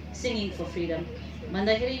 सिङ्गिङ फर फ्रिडम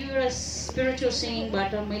भन्दाखेरि यो एउटा स्पिरिचुअल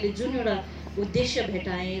सिङ्गिङबाट मैले जुन एउटा उद्देश्य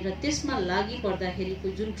भेटाएँ र त्यसमा लागि पर्दाखेरिको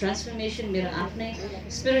जुन ट्रान्सफर्मेसन मेरो आफ्नै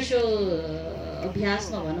स्पिरिचुअल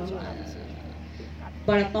अभ्यासमा भनौँ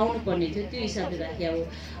बाट पाउनु पर्ने थियो, त्यो हिसाबले राखेको हो।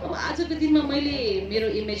 अब आजको दिनमा मैले मेरो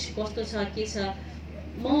इमेज कस्तो छ के छ,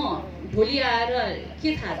 म भोलि आएर के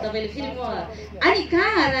थाहा तपाईँले फेरि म अनि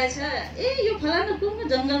कहाँ रहेछ यो फलाना को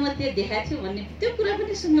जङ्गलमा त्यो देखाएको थियो भन्ने त्यो कुरा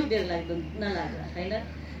पनि सुन्न बेर नलाग्ला होइन।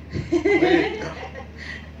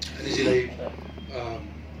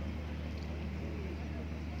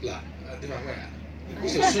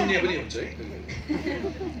 सुन्ने पनि हुन्छ है।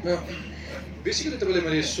 बेसिकली तपाईँले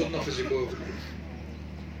मैले सोध्न खोजेको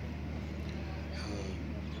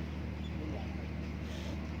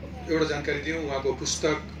एउटा जानकारी दिउँ। उहाँको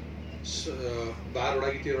पुस्तक 12वटा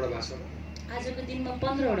कि 13वटा भाषामा आजको दिनमा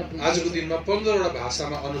 15वटा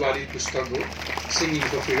भाषामा अनुवादित पुस्तक हो सिङ्गिङ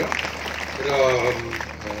फर फ्रिडम। र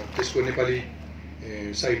त्यसको नेपाली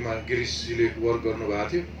साइडमा गिरिशजीले वर्क गर्नुभएको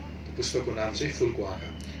थियो। त्यो पुस्तकको नाम चाहिँ फुलको आँखा।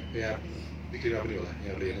 यहाँ बिक्रीमा पनि होला,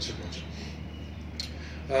 यहाँले हेर्न सक्नुहुन्छ।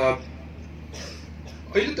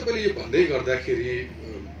 अहिले तपाईँले यो भन्दै गर्दाखेरि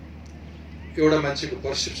एउटा मान्छेको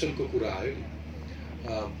पर्सेप्सनको कुरा आयो नि।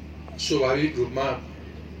 स्वाभाविक रूपमा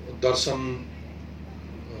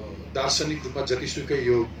दार्शनिक रूपमा जतिसुकै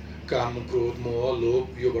यो काम, क्रोध, मोह, लोभ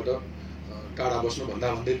योबाट टाढा बस्नु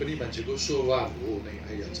भन्दै पनि मान्छेको स्वभाव हो नै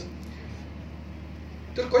आइहाल्छ।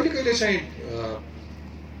 तर कहिले कहिले चाहिँ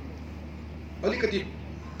अलिकति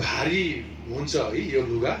भारी हुन्छ है यो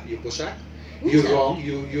लुगा, यो पोसाक, यो रङ,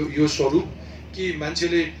 यो स्वरूप कि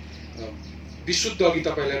मान्छेले विशुद्ध अघि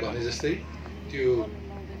तपाईँलाई भने जस्तै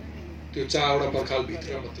त्यो चारवटा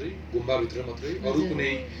पर्खालभित्र मात्रै, गुम्बाभित्र मात्रै, अरू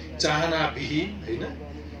कुनै चाहना विहीन होइन,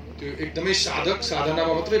 त्यो एकदमै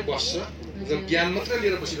साधनामा मात्रै बस्छ र ज्ञान मात्रै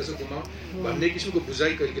लिएर बसिरहेछ गुम्बा भन्ने किसिमको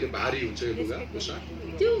बुझाइ कहिले कहिले भारी हुन्छ यो लुगा पोसाक।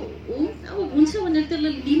 त्यो अब हुन्छ भनेर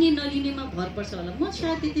त्यसलाई लिने नलिनेमा भर पर्छ होला। म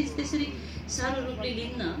सायद त्यसरी सारो रूपले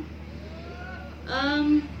लिन्न।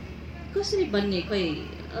 कसरी भन्ने खै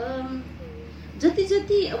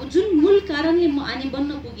जति अब जुन मूल कारणले म आनी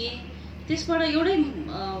बन्न पुगेँ त्यसबाट एउटै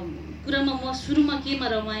कुरामा म सुरुमा केमा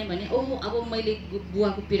रमाएँ भने अब मैले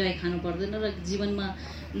बुवाको पिराई खानु पर्दैन र जीवनमा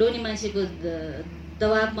लोनी मान्छेको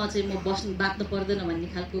दबाबमा चाहिँ म बाँच्नु पर्दैन भन्ने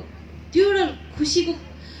खालको त्यो एउटा खुसीको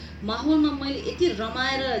माहौलमा मैले यति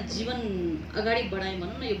रमाएर जीवन अगाडि बढाएँ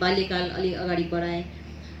भनौँ न। यो बाल्यकाल अलि अगाडि बढाएँ।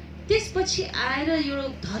 त्यसपछि आएर यो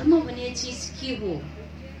धर्म भन्ने चिज के हो,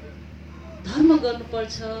 धर्म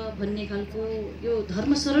गर्नुपर्छ भन्ने खालको यो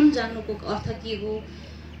धर्म शरण जान्नुको अर्थ के हो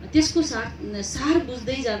त्यसको सार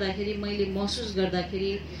बुझ्दै जाँदाखेरि मैले महसुस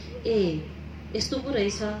गर्दाखेरि यस्तो पो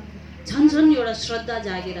रहेछ, झन् एउटा श्रद्धा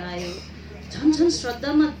जागेर आयो। झन्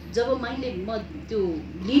श्रद्धामा जब म त्यो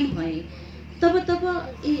लीन भएँ तब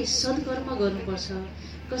सद्कर्म गर्नुपर्छ,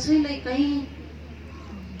 कसैलाई कहीँ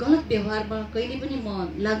गलत व्यवहारमा कहिले पनि म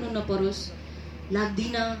लाग्नु नपरोस्,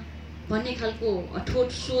 लाग्दिनँ भन्ने खालको अठोट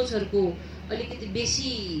सोचहरूको अलिकति बेसी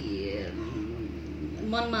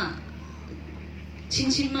मनमा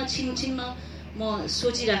छिनछिनमा म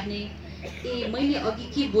सोचिराख्ने। मैले अघि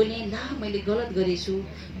के बोलेँ, ला मैले गलत गरेछु,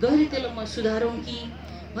 गएर त्यसलाई म सुधारौँ कि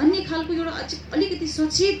भन्ने खालको एउटा अलिकति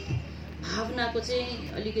सचेत भावनाको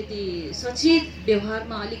चाहिँ अलिकति सचेत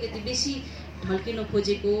व्यवहारमा अलिकति बेसी ढल्किनु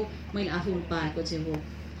खोजेको मैले आफू पाएको चाहिँ हो।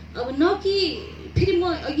 अब न कि फेरि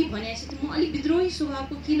म अघि भने जस्तो म अलिक विद्रोही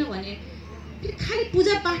स्वभावको, किनभने फेरि खालि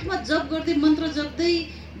पूजा पाठमा जप गर्दै मन्त्र जप्दै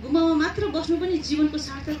गुम्बामा मात्र बस्नु पनि जीवनको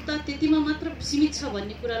सार्थकता त्यतिमा मात्र सीमित छ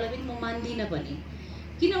भन्ने कुरालाई पनि म मान्दिनँ पनि।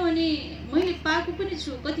 किनभने मैले पाएको पनि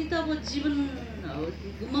छु, कति त अब जीवन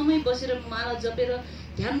गुम्बामै बसेर माला जपेर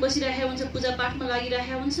ध्यान बसिराखेको हुन्छ, पूजा पाठमा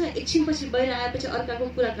लागिराखेको हुन्छ, एकछिनपछि बाहिर आएपछि अर्काको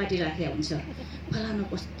कुरा काटिराखेको हुन्छ, फलानु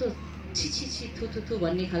कस्तो छि थु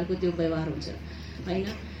भन्ने खालको त्यो व्यवहार हुन्छ होइन।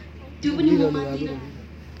 त्यो पनि म मान्दिनँ।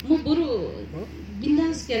 म बरु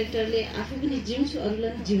बिन्दास क्यारेक्टरले आफू पनि जिउँछु,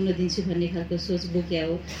 अरूलाई पनि जिउन दिन्छु भन्ने खालको सोच बोक्या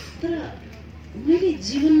हो। तर मैले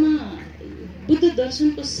जीवनमा बुद्ध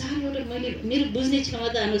दर्शनको सारबाट मैले मेरो बुझ्ने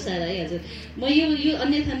क्षमता अनुसार है हजुर, म यो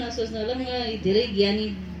अन्यथा नसोच्नु होला, म धेरै ज्ञानी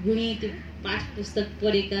गुणी त्यो पाठ पुस्तक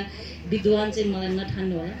पढेका विद्वान चाहिँ मलाई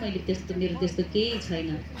नठान्नु होला, मैले मेरो त्यस्तो केही छैन।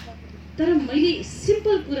 तर मैले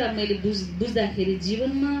सिम्पल कुरा मैले बुझ्दाखेरि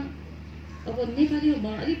जीवनमा अब नेपालीमा म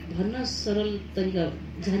अलिक भन्न सरल तरिका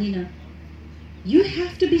जानिनँ। You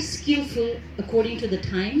have to be skillful according to the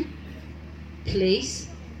time, place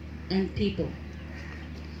and people.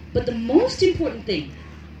 But the most important thing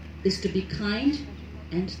is to be kind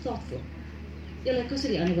and thoughtful. यसलाई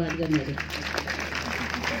कसरी अनुवाद गर्ने हो?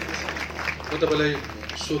 म तपाईँलाई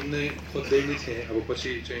सोध्ने खोज्दै नै थिएँ। अब पछि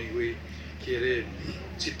चाहिँ उही के अरे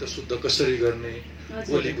चित्त शुद्ध कसरी गर्ने,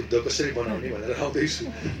 ओली बुद्ध कसरी बनाउने भनेर आउँदैछु।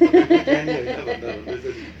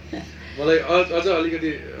 मलाई अझ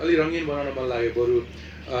अलि रङ्गीन बनाउन मन लाग्यो। बरु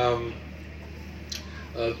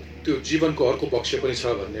त्यो जीवनको अर्को पक्ष पनि छ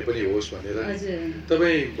भन्ने पनि होस् भनेर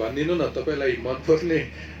तपाईँ भनिदिनु न, तपाईँलाई मनपर्ने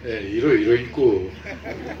हिरो हिरोइनको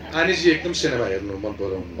आनिजी एकदम सिनेमा हेर्नु मन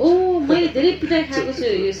पराउनु? मैले धेरै पिटाइ खाएको छु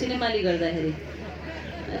यो सिनेमाले गर्दाखेरि।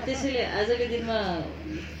 त्यसैले आजको दिनमा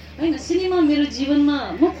होइन, सिनेमा मेरो जीवनमा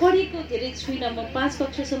म पढेको धेरै छुइनँ, म 5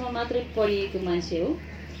 कक्षासम्म मात्रै पढिएको मान्छे हो।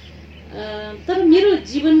 तर मेरो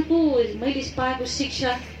जीवनको मैले पाएको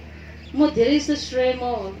शिक्षा म धेरै जस्तो श्रेय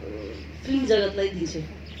म फिल्म जगतलाई दिन्छु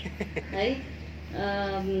है।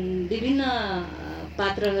 विभिन्न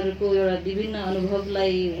पात्रहरूको एउटा विभिन्न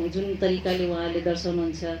अनुभवलाई जुन तरिकाले उहाँले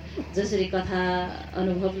दर्शाउनुहुन्छ, जसरी कथा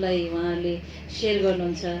अनुभवलाई उहाँले सेयर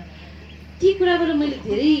गर्नुहुन्छ, ती कुराबाट मैले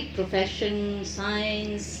धेरै प्रोफेसन,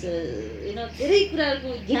 साइन्स, धेरै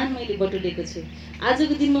कुराहरूको ज्ञान मैले बटुलेको छु।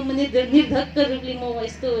 आजको दिनमा म निर्धक्क रूपले म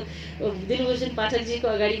यस्तो दिलभूषण पाठकजीको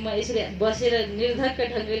अगाडि म यसरी बसेर निर्धक्क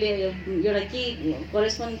ढङ्गले एउटा के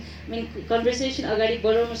कन्भर्सेसन अगाडि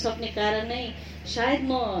बढाउन सक्ने कारण नै सायद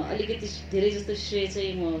म अलिकति धेरै जस्तो श्रेय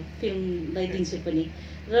चाहिँ म फिल्मलाई दिन्छु पनि।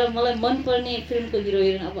 र मलाई मनपर्ने फिल्मको हिरो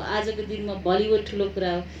हिरोइन अब आजको दिनमा बलिउड ठुलो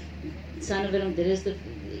कुरा हो, सानो बेलामा धेरै जस्तो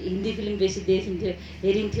हिन्दी फिल्म बेसी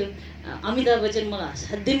हेरिन्थ्यो। अमिताभ बच्चन मलाई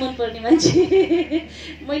असाध्यै मनपर्ने मान्छे।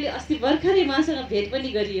 मैले अस्ति भर्खरै उहाँसँग भेट पनि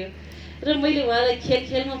गरियो र मैले उहाँलाई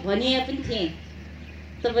खेलमा भनिया पनि थिएँ।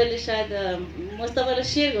 तपाईँले सायद म तपाईँलाई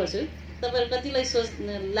सेयर गर्छु, तपाईँहरू कतिलाई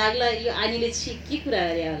लाग्ला यो आनीले के कुरा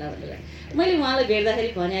गरे होला भनेर। मैले उहाँलाई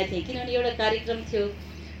भेट्दाखेरि भनेको थिएँ, किनभने एउटा कार्यक्रम थियो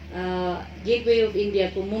गेटवे अफ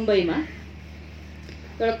इन्डियाको मुम्बईमा,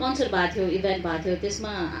 एउटा कन्सर्ट भएको थियो, इभेन्ट भएको थियो।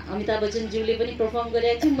 त्यसमा अमिताभ बच्चनज्यूले पनि पर्फर्म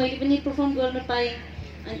गरेको थियो, मैले पनि पर्फर्म गर्न पाएँ।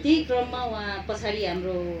 अनि त्यही क्रममा उहाँ पछाडि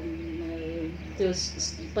हाम्रो त्यो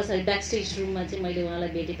पछाडि ब्याक स्टेज रुममा चाहिँ मैले उहाँलाई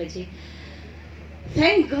भेटेपछि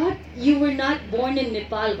thank God you were not born in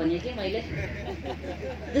Nepal भने कि मैले।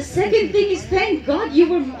 The second thing is thank God you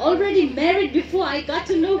were already married before I got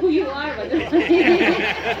to know who you are भनेर।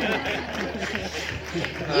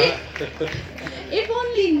 If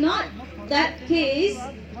only not that case,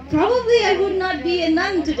 probably I would not be a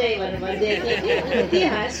nun today. त्यही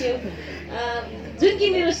हाँस्यो जुन कि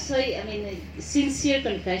मेरो सही sincere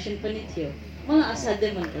confession पनि थियो। मलाई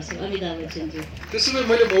असाध्यै मनपर्छ अमिताभ बच्चनजी। त्यसो भए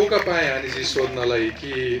मैले मौका पाएँ हानिजी सोध्नलाई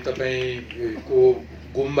कि तपाईँको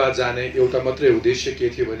गुम्बा जाने एउटा मात्रै उद्देश्य के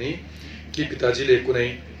थियो भने कि पिताजीले कुनै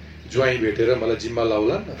ज्वाइँ भेटेर मलाई जिम्मा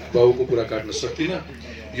लाउला, बाउको कुरा काट्न सक्दिनँ,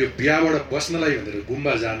 यो बिहाबाट बस्नलाई भनेर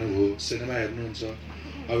गुम्बा जानु हो, सिनेमा हेर्नुहुन्छ,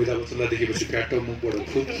 अमिताभ बच्चनलाई देखेपछि प्याटो मुखबाट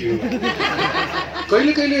फुक्यो।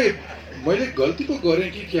 कहिले कहिले मैले गल्ती पो गरेँ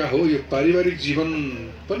कि क्या हो, यो पारिवारिक जीवन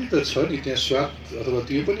पनि त छ नि त्यहाँ स्वाद, अथवा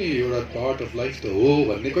त्यो पनि एउटा पार्ट अफ लाइफ त हो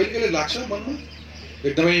भन्ने कहिले कहिले लाग्छ मनमा।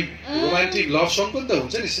 एकदमै रोमान्टिक लभ सङ पनि त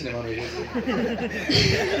हुन्छ नि सिनेमामा।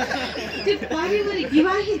 त्यो पारिवारिक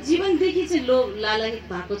विवाहित जीवनदेखि चाहिँ लोभ लालायित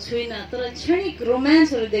भएको छुइनँ, तर क्षणिक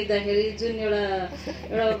रोमान्सहरू देख्दाखेरि जुन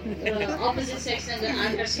एउटा अपोजिट सेक्ससँग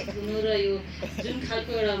आकर्षित हुनु र यो जुन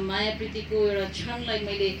खालको एउटा माया प्रीतिको एउटा क्षणलाई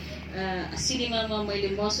मैले सिनेमामा मैले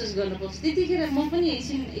महसुस गर्नु पाउँछु, त्यतिखेर म पनि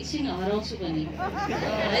एकछिन हराउँछु पनि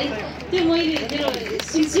है। त्यो मैले मेरो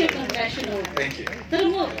सिन्सियर कन्फ्यासन हो। तर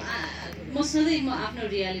म सधैँ आफ्नो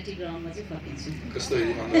रियालिटी ग्राउन्डमा चाहिँ फर्किन्छु। कस्तो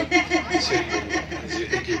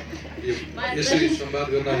यसरी संवाद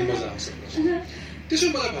गर्न मजा आउँछ। त्यसो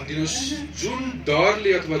मलाई भनिदिनुहोस्, जुन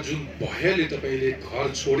डरले अथवा जुन भयले तपाईँले घर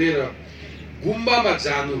छोडेर गुम्बामा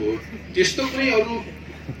जानुभयो, त्यस्तो कुनै अरू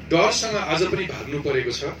डरसँग आज पनि भाग्नु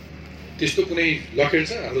परेको छ? त्यस्तो कुनै लकेट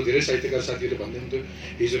छ? हाम्रो धेरै साहित्यकार साथीहरूले भन्दै हुन्थ्यो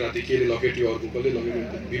हिजो राति केले लकेट्यो, अर्को कसले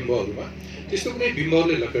लकेट्यो बिम्बहरूमा। त्यस्तो कुनै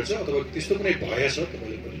बिम्बहरूले लकेट छ अथवा त्यस्तो कुनै भय छ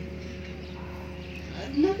तपाईँले पनि?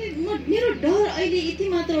 मेरो डर अहिले यति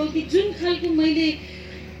मात्र हो कि जुन खालको मैले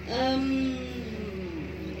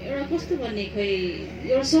एउटा कस्तो भन्ने खै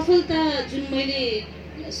एउटा सफलता, जुन मैले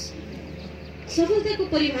सफलताको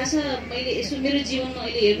परिभाषा मैले यसो मेरो जीवनमा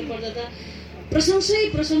अहिले हेर्नु पर्दा त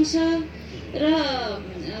प्रशंसा र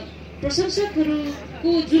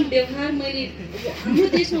प्रशंसकहरूको जुन व्यवहार मैले हाम्रो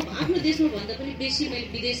देशमा, आफ्नो देशमा भन्दा पनि बेसी मैले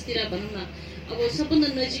विदेशतिर भनौँ न, अब सबभन्दा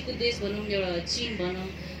नजिकको देश भनौँ, एउटा चीन भनौँ,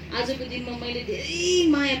 आजको दिनमा मैले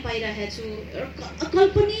धेरै माया पाइरहेको छु। एउटा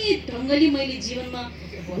अकल्पनीय ढङ्गले मैले जीवनमा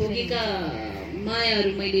भोगेका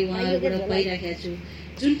मायाहरू मैले उहाँहरूबाट पाइरहेको छु,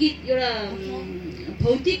 जुन कि एउटा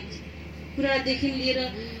भौतिक कुरादेखि लिएर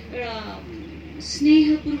एउटा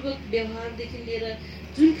स्नेहपूर्वक व्यवहारदेखि लिएर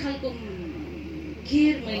जुन खालको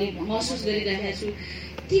केयर मैले महसुस गरिरहेको छु,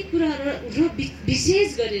 ती कुराहरू र विशेष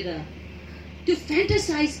गरेर त्यो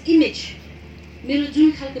फ्यान्टासाइज इमेज मेरो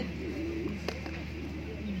जुन खालको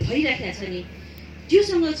भइरहेको छ नि,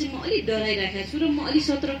 त्योसँग चाहिँ म अलिक डराइरहेको छु र म अलिक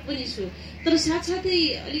सतर्क पनि छु। तर साथसाथै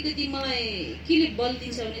अलिकति मलाई केले बल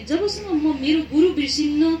दिन्छ भने जबसम्म म मेरो गुरु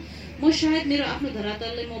बिर्सिन्न, म सायद मेरो आफ्नो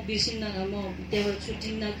धरातललाई म बिर्सिन्न, म त्यहाँबाट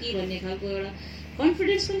छुट्टिन्न कि भन्ने खालको एउटा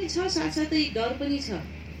कन्फिडेन्स पनि छ, साथसाथै डर पनि छ।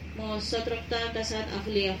 म सतर्कताका साथ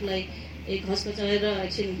आफूले आफूलाई एक हस्पचाएर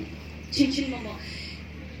एकछिन छिनछिनमा म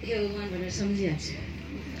हे भगवान् भनेर सम्झिहाल्छु,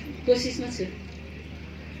 कोसिसमा छु।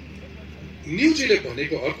 न्युजीले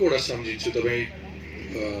भनेको अर्को एउटा सम्झिन्छु, तपाईँ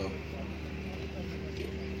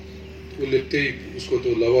उसले त्यही उसको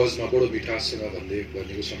त्यो लवाजमा बडो मिठाससँग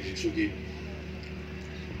भनेको सम्झिन्छु कि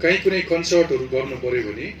कहीँ कुनै कन्सर्टहरू गर्नु पर्यो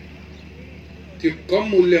भने त्यो कम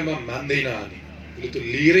मूल्यमा मान्दैन आने, उसले त्यो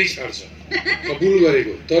लिएरै छाड्छ, कबुल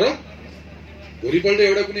गरेको। तर भोलिपल्ट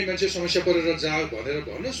एउटा कुनै मान्छे समस्या परेर जा भनेर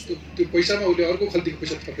भन्नुहोस्, त्यो पैसामा उसले अर्को खल्तीको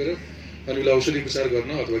पैसा थपेर अनि उसलाई औषधि उपचार गर्न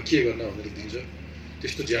अथवा के गर्न भनेर दिन्छ।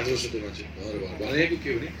 त्यस्तो ज्यादो छ त्यो मान्छे भनेको के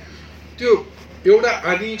भने त्यो एउटा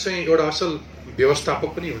आनी चाहिँ एउटा असल व्यवस्थापक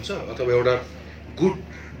पनि हुन्छ अथवा एउटा गुड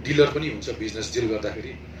डिलर पनि हुन्छ बिजनेस डिल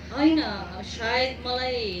गर्दाखेरि। होइन, सायद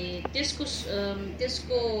मलाई त्यसको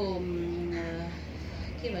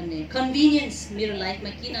के भन्ने कन्भिनियन्स मेरो लाइफमा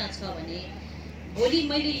किन छ भने भोलि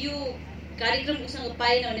मैले यो कार्यक्रम उसँग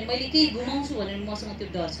पाएन भने मैले केही गुमाउँछु भनेर मसँग त्यो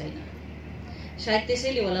डर छैन। सायद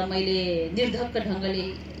त्यसैले होला मैले निर्धक्क ढङ्गले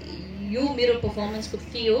यो मेरो पर्फर्मेन्सको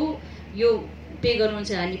फी हो, यो पे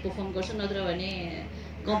गर्नुहुन्छ हामी पर्फर्म गर्छौँ, नत्र भने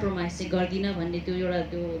कम्प्रोमाइज चाहिँ गर्दिनँ भन्ने त्यो एउटा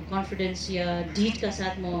त्यो कन्फिडेन्स या डिडका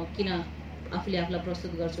साथ म किन आफूले आफूलाई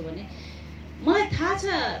प्रस्तुत गर्छु भने मलाई थाहा छ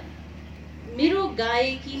मेरो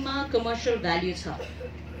गायकीमा कमर्सियल भ्याल्यु छ।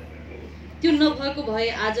 त्यो नभएको भए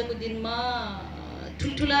आजको दिनमा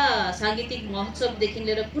ठुल्ठुला सांगीतिक महोत्सवदेखि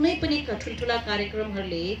लिएर कुनै पनि ठुल्ठुला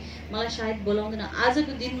कार्यक्रमहरूले मलाई सायद बोलाउँदैन।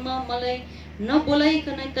 आजको दिनमा मलाई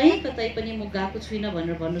नबोलाइकन कहीँ कतै पनि म गएको छुइनँ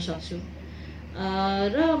भनेर भन्न सक्छु।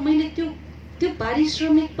 र मैले त्यो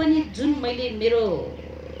पारिश्रमिक पनि जुन मैले मेरो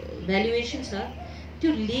भ्यालुएसन छ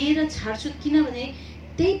त्यो लिएर छाड्छु, किनभने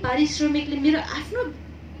त्यही पारिश्रमिकले मेरो आफ्नो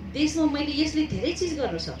देशमा मैले यसले धेरै चिज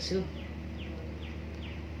गर्न सक्छु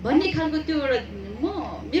भन्ने खालको त्यो एउटा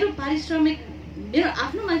मेरो पारिश्रमिक मेरो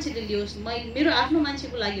आफ्नो मान्छेले लियोस्, मेरो आफ्नो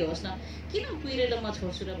मान्छेको लागि होस् न, किन कुहिरेर म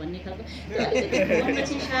छोड्छु र भन्ने खालको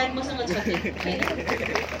सायद मसँग छ।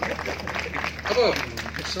 अब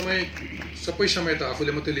सबै समय त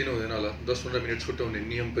आफूले मात्रै लिनु हुँदैन होला, 10-15 मिनट छुट्याउने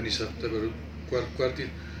नियम पनि छ। तपाईँहरू क्वार्ती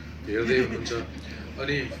हेर्दै हुनुहुन्छ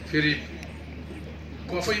अनि फेरि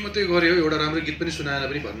कफै मात्रै गरे हो, एउटा राम्रो गीत पनि सुनाएन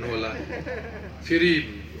पनि भन्नु होला, फेरि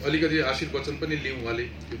अलिकति आशीष वचन पनि लिउँ उहाँले,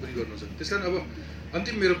 त्यो पनि गर्नु छ। त्यस कारण अब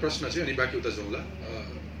अन्तिम मेरो प्रश्न चाहिँ अनि बाँकी उता जाउँला।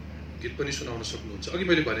 गीत पनि सुनाउन सक्नुहुन्छ? अघि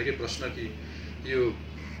मैले भनेकै प्रश्न कि यो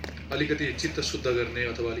अलिकति चित्त शुद्ध गर्ने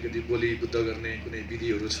अथवा अलिकति बोली बुद्ध गर्ने कुनै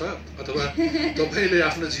विधिहरू छ अथवा तपाईँले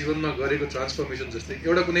आफ्नो जीवनमा गरेको ट्रान्सफर्मेसन जस्तै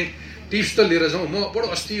एउटा कुनै टिप्स त लिएर जाउँ? म बडो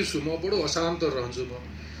अस्थिर छु, म बडो अशान्त रहन्छु, म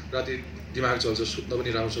राति दिमाग चल्छ, सुत्न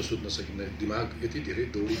पनि राम्रोसँग सुत्न सकिँदैन, दिमाग यति धेरै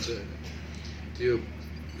दौडिन्छ होइन, त्यो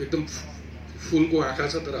एकदम फुलको आँखा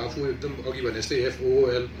छ तर आफू एकदम अघि भने जस्तै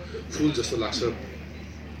FOL फुल जस्तो लाग्छ,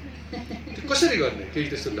 त्यो कसरी गर्ने? केही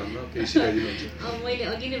त्यस्तो ढङ्ग केही सिकाइदिनुहुन्छ? मैले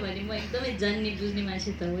अघि नै भने म एकदमै जान्ने बुझ्ने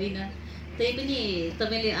मान्छे त होइन, त्यही पनि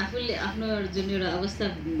तपाईँले आफूले आफ्नो जुन एउटा अवस्था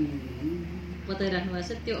बताइराख्नु भएको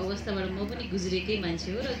छ त्यो अवस्थाबाट म पनि गुज्रेकै मान्छे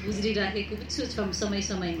हो र गुज्रिराखेको पनि छु समय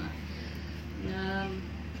समयमा।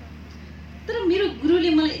 तर मेरो गुरुले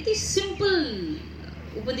मलाई यति सिम्पल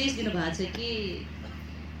उपदेश दिनुभएको छ कि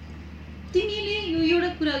तिमीले यो एउटा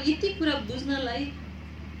कुरा यति कुरा बुझ्नलाई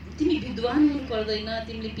तिमी विद्वान हुनु पर्दैन,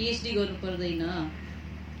 तिमीले PhD गर्नु पर्दैन,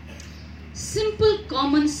 सिम्पल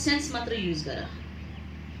कमन सेन्स मात्र युज गर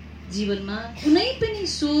जीवनमा। कुनै पनि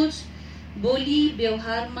सोच बोली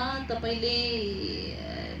व्यवहारमा तपाईँले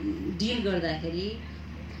डिल गर्दाखेरि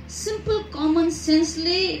सिम्पल कमन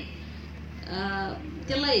सेन्सले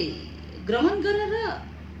त्यसलाई ग्रहण गरेर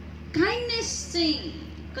काइन्डनेस चाहिँ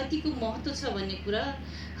कतिको महत्त्व छ भन्ने कुरा,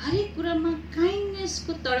 हरेक कुरामा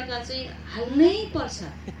काइन्डनेसको तड्का चाहिँ हाल्नै पर्छ।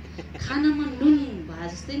 खानामा नुन भए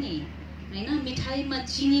जस्तै नि होइन, मिठाईमा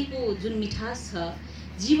चिनीको जुन मिठास छ,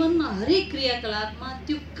 जीवनमा हरेक क्रियाकलापमा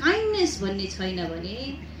त्यो काइन्डनेस भन्ने छैन भने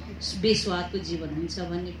बेस्वादको जीवन हुन्छ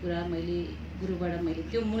भन्ने कुरा मैले गुरुबाट मैले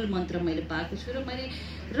त्यो मूल मन्त्र मैले पाएको छु।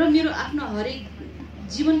 र मेरो आफ्नो हरेक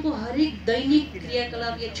जीवनको हरेक दैनिक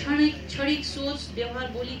क्रियाकलाप या क्षणिक सोच व्यवहार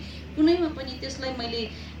बोली कुनैमा पनि त्यसलाई मैले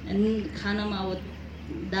खानामा अब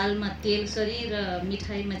दालमा तेल सरी र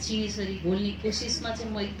मिठाईमा चिनी सरी घोल्ने कोसिसमा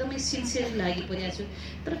चाहिँ म एकदमै सिन्सियरली लागि परेको छु।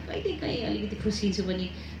 तर कहिलेकाहीँ अलिकति खुसिन्छु पनि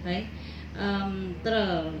है, तर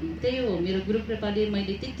त्यही हो मेरो गुरु कृपाले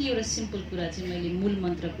मैले त्यति एउटा सिम्पल कुरा चाहिँ मैले मूल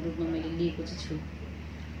मन्त्रको रूपमा मैले लिएको चाहिँ छु।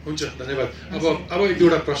 हुन्छ, धन्यवाद। अब एक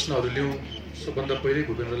दुईवटा प्रश्नहरू लिउँ। सबभन्दा पहिल्यै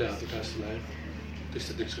भूपेन्द्रले हात उठाएर लगायो,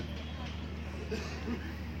 त्यस्तो देख्छु।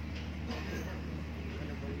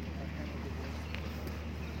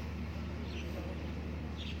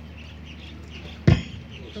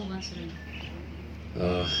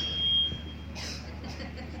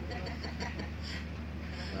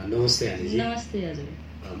 नमस्ते हानिजी। नमस्ते हजुर।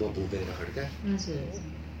 म भूपेन्द्र खड्का। हजुर।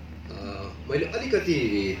 मैले अलिकति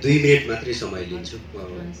 2 मिनट मात्रै समय लिन्छु।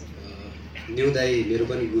 न्यू दाई मेरो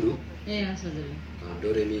पनि गुरु। ए हजुर।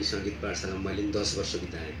 डोरेमी सङ्गीत पाठशालामा मैले 10 वर्ष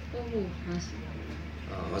बिताएँ। ओहो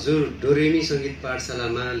हजुर, डोरेमी सङ्गीत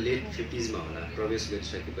पाठशालामा लेट 50s मा होला प्रवेश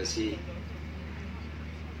गरिसकेपछि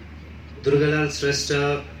दुर्गालाल श्रेष्ठ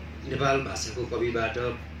नेपाल भाषाको कविबाट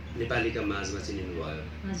नेपालीका माझमा चिनिनु भयो।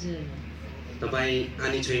 हजुर। तपाईँ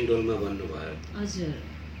आनी छोइङ डोलमा बन्नुभयो। हजुर।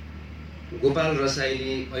 गोपाल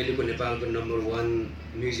रसाइली अहिलेको नेपालको नम्बर 1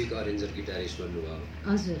 म्युजिक अरेन्जर गिटारिस्ट बन्नुभयो।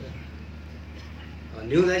 हजुर।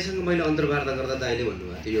 न्यू दाईसँग मैले अन्तर्वार्ता गर्दा दाईले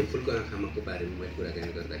भन्नुभएको थियो यो फुलको आँखामाको बारेमा मैले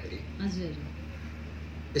कुराकानी गर्दाखेरि हजुर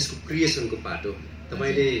यसको क्रिएसनको पाटो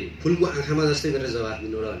तपाईँले फुलको आँखामा जस्तै गरेर जवाफ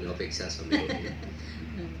दिनु होला भन्ने अपेक्षा छ मेरो।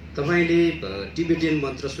 तपाईँले टिबेटियन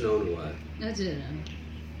मन्त्र सुनाउनु भयो। हजुर।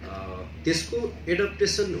 त्यसको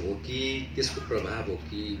एडप्टेसन हो कि त्यसको प्रभाव हो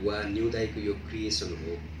कि वा न्यू दाईको यो क्रिएसन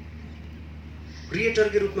हो?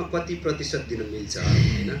 क्रिएटरको रूपमा कति प्रतिशत दिन मिल्छ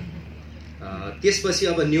होइन? त्यसपछि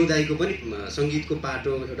अब न्यू दाईको पनि सङ्गीतको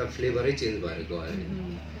पाटो एउटा फ्लेभरै चेन्ज भएर गयो।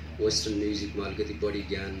 वेस्टर्न म्युजिकमा अलिकति बढी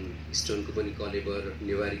ज्ञान, इस्टर्नको पनि कलेबर,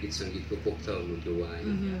 नेवारी गीत सङ्गीतको पोख्त हुनुहुन्थ्यो उहाँ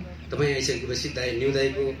होइन? तपाईँ आइसकेपछि न्यू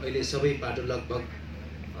दाईको अहिले सबै पाटो लगभग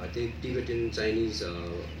त्यही टिबेटियन चाइनिज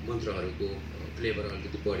मन्त्रहरूको फ्लेभर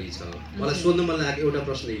अलिकति बढी छ। मलाई सोध्न मन लागेको एउटा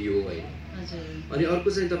प्रश्न यो होइन। अनि अर्को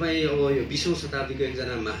चाहिँ तपाईँ अब यो 20औं शताब्दीको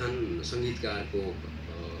एकजना महान सङ्गीतकारको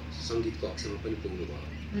सङ्गीतको कक्षामा पनि पुग्नुभयो।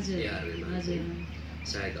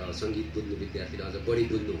 सायद सङ्गीत बुझ्ने विद्यार्थीले अझ बढी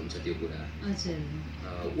बुझ्नुहुन्छ त्यो कुरा।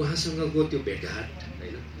 उहाँसँगको त्यो भेटघाट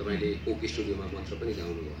होइन, तपाईँले कोक स्टुडियोमा मन्त्र पनि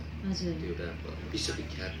गाउनुभयो, त्यो एउटा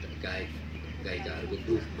विश्वविख्यात गायक गायिकाहरूको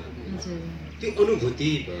ग्रुपमा, त्यो अनुभूति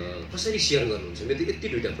कसरी सेयर गर्नुहुन्छ? मेरो यति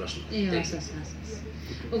दुईवटा प्रश्न।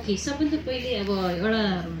 ओके, सबभन्दा पहिले अब एउटा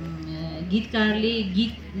गीतकारले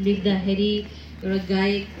गीत लेख्दाखेरि एउटा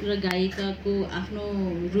गायक र गायिकाको आफ्नो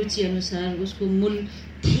रुचि अनुसार उसको मूल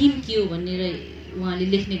थिम के हो भनेर उहाँले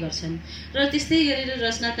लेख्ने गर्छन् र त्यस्तै गरेर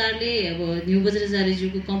रचनाकारले अब न्यू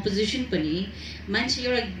बज्राचार्यज्यूको कम्पोजिसन पनि मान्छे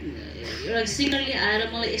एउटा सिङ्गरले आएर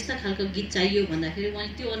मलाई यस्ता खालको गीत चाहियो भन्दाखेरि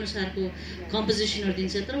उहाँले त्यो अनुसारको कम्पोजिसनहरू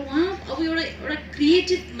दिन्छ। तर उहाँ अब एउटा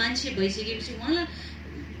क्रिएटिभ मान्छे भइसकेपछि उहाँलाई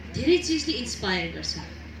धेरै चिजले इन्सपायर गर्छ।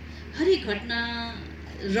 हरेक घटना,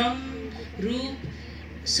 रङ, रूप,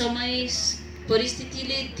 समय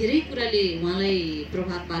परिस्थितिले धेरै कुराले उहाँलाई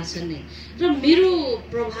प्रभाव पार्छन् नै र मेरो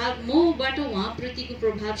प्रभाव मबाट उहाँप्रतिको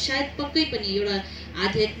प्रभाव सायद पक्कै पनि एउटा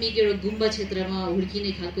आध्यात्मिक एउटा गुम्बा क्षेत्रमा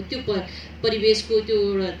हुर्किने खालको त्यो परिवेशको त्यो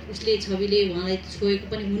एउटा उसले छविले उहाँलाई छोएको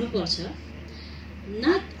पनि हुनुपर्छ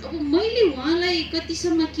न। अब मैले उहाँलाई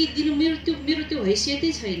कतिसम्म के दिनु मेरो त्यो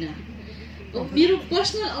हैसियतै छैन। अब मेरो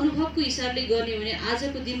पर्सनल अनुभवको हिसाबले गर्ने भने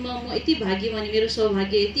आजको दिनमा म यति भाग्यमानी, मेरो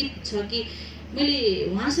सौभाग्य यति छ कि मैले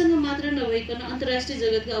उहाँसँग मात्र नभइकन अन्तर्राष्ट्रिय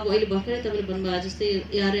जगतका अब अहिले भर्खरै तपाईँले भन्नुभयो जस्तै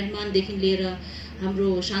ए.आर. रहमानदेखि लिएर हाम्रो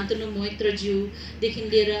शान्तनु मोहित्रज्यूदेखि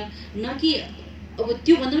लिएर न कि अब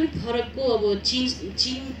त्योभन्दा पनि फरकको अब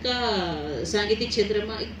चीनका साङ्गीतिक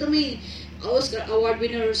क्षेत्रमा एकदमै अस्कर अवार्ड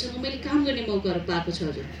विनरहरूसँग मैले काम गर्ने मौकाहरू पाएको छ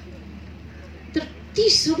हजुर। तर ती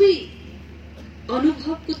सबै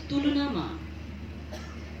अनुभवको तुलनामा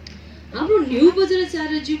हाम्रो न्यू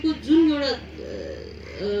बज्राचार्यज्यूको जुन एउटा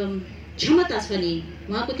क्षमता छ नि,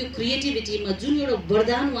 उहाँको त्यो क्रिएटिभिटीमा जुन एउटा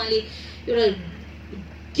वरदान उहाँले एउटा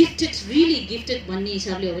रियली गिफ्टेड भन्ने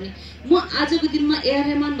हिसाबले हो भने म आजको दिनमा ए.आर.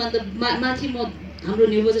 रहमान भन्दा माथि म हाम्रो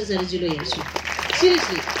न्यू बज्राचार्यज्यूलाई हेर्छु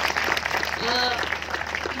सिरियसली।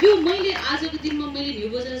 यो मैले आजको दिनमा मैले न्यू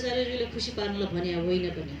बज्राचार्यज्यूलाई खुसी पार्नलाई भने होइन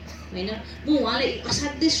पनि होइन, म उहाँलाई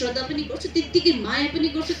असाध्यै श्रद्धा पनि गर्छु, त्यत्तिकै माया पनि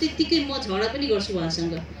गर्छु, त्यत्तिकै म झगडा पनि गर्छु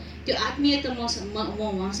उहाँसँग। त्यो आत्मीयता म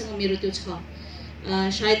उहाँसँग मेरो त्यो छ।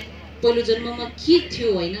 सायद पहिलो जन्ममा के थियो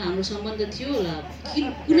होइन, हाम्रो सम्बन्ध थियो होला,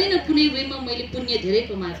 कुनै न कुनै वेमा मैले पुण्य धेरै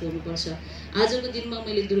कमाएको हुनुपर्छ। आजको दिनमा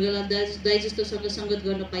मैले दुर्गालाल दाई जस्तोसँग सङ्गत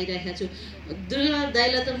गर्न पाइरहेको छु। दुर्गालाल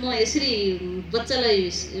दाईलाई त म यसरी बच्चालाई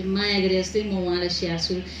माया गरे जस्तै म उहाँलाई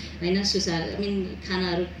स्याहार्छु होइन,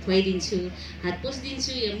 खानाहरू खुवाइदिन्छु, हात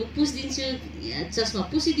पुछिदिन्छु या मुख पुछिदिन्छु, चस्मा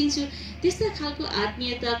पुछिदिन्छु, त्यस्ता खालको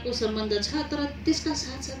आत्मीयताको सम्बन्ध छ। तर त्यसका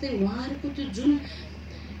साथसाथै उहाँहरूको त्यो जुन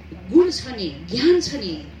गुण छ नि, ज्ञान छ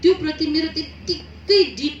नि, त्यो प्रति मेरो त्यत्तिकै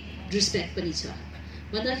डिप रिस्पेक्ट पनि छ।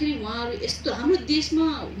 भन्दाखेरि उहाँहरू यस्तो हाम्रो देशमा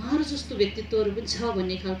उहाँहरू जस्तो व्यक्तित्वहरू पनि छ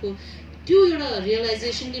भन्ने खालको त्यो एउटा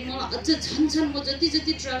रियलाइजेसनले मलाई अझ झन् म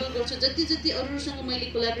जति ट्राभल गर्छु, जति अरूसँग मैले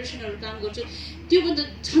कोलाबोरेसनहरू काम गर्छु, त्योभन्दा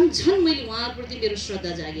झन् मैले उहाँहरूप्रति मेरो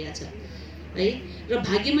श्रद्धा जागिएको छ है। र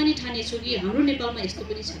भाग्यमानी ठानेछु कि हाम्रो नेपालमा यस्तो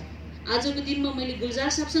पनि छ। आजको दिनमा मैले गुलजार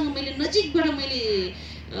साहबसँग मैले नजिकबाट मैले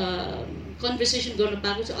कन्भर्सेसन गर्न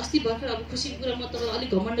पाएको छु। अस्ति भर्खर अब खुसीको कुरा म तपाईँलाई अलिक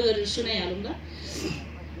घमण्ड गरेर सुनाइहालौँ ल।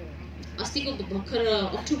 अस्तिको भर्खर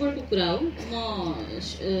अक्टोबरको कुरा हो, म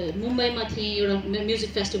मुम्बईमा थिएँ एउटा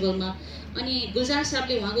म्युजिक फेस्टिभलमा। अनि गुलजार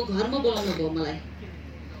साहबले उहाँको घरमा बोलाउनु भयो मलाई,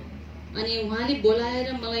 अनि उहाँले बोलाएर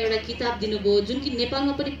मलाई एउटा किताब दिनुभयो जुन कि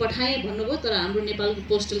नेपालमा पनि पठाएँ भन्नुभयो, तर हाम्रो नेपालको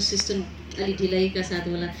पोस्टल सिस्टम अलिक ढिलाइका साथ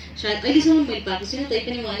होला सायद अहिलेसम्म मैले पाएको छुइनँ।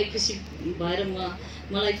 तैपनि उहाँले खुसी भएर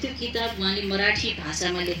मलाई त्यो किताब उहाँले मराठी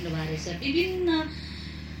भाषामा लेख्नु भएको रहेछ। विभिन्न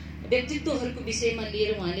व्यक्तित्वहरूको विषयमा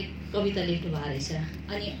लिएर उहाँले कविता लेख्नु भएको रहेछ।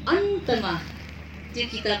 अनि अन्तमा त्यो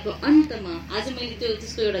किताबको अन्तमा आज मैले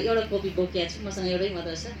त्यसको एउटा कपी बोकेको छु, मसँग एउटै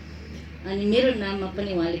मात्र छ। अनि मेरो नाममा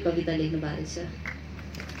पनि उहाँले कविता लेख्नु भएको रहेछ।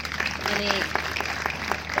 अनि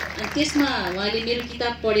त्यसमा उहाँले मेरो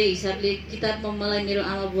किताब पढे हिसाबले किताबमा मलाई मेरो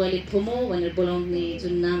आमा बुवाले फोमो भनेर बोलाउने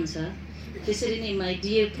जुन नाम छ, त्यसरी नै माई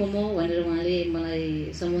डियर फोमो भनेर उहाँले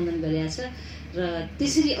मलाई सम्बोधन गरेका छ। र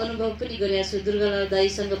त्यसरी अनुभव पनि गरेका छु दुर्गालाल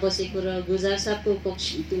दाईसँग बसेको र गुलजार साहबको कक्ष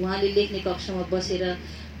उहाँले लेख्ने कक्षमा बसेर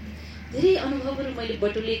धेरै अनुभवहरू मैले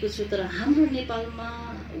बटुलेको छु। तर हाम्रो नेपालमा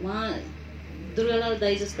उहाँ दुर्गालाल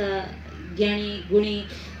दाई जस्ता ज्ञानी गुणी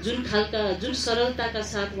जुन सरलताका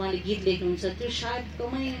साथ उहाँले गीत लेख्नुहुन्छ त्यो सायद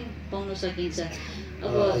कमै पाउन सकिन्छ।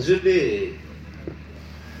 अब हजुरले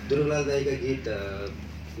दुर्गालाल दाईका गीत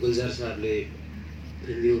गुलजार साहबले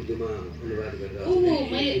हिन्दी उर्दूमा अनुवाद गरेर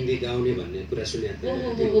हिन्दी गाउने भन्ने कुरा सुनेको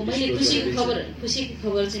थिएँ। मैले खुसीको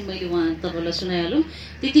खबर चाहिँ मैले उहाँ तपाईँलाई सुनाइहालौँ।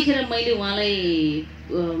 त्यतिखेर मैले उहाँलाई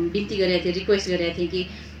बिन्ती गरेको थिएँ, रिक्वेस्ट गरेको थिएँ कि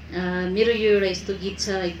मेरो यो एउटा यस्तो गीत छ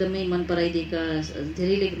एकदमै मन पराइदिएका,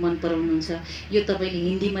 धेरैले मन पराउनुहुन्छ, यो तपाईँले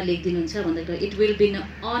हिन्दीमा लेखिदिनुहुन्छ भन्दाखेरि it will be an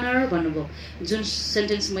honour भन्नुभयो। जुन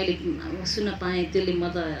सेन्टेन्स मैले सुन्न पाएँ त्यसले म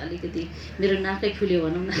त अलिकति मेरो नाकै फुल्यो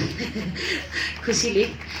भनौँ न खुसीले।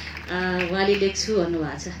 उहाँले लेख्छु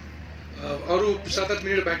भन्नुभएको छ। अरू 7-8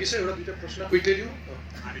 मिनट बाँकी छ, एउटा दुईटा प्रश्न क्विकली लिऊ।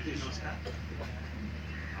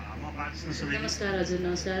 नमस्कार हजुर।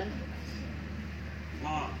 नमस्कार।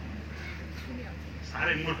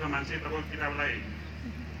 साह्रै मूर्ख मान्छे, तपाईँको किताबलाई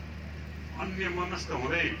अन्य मनस्क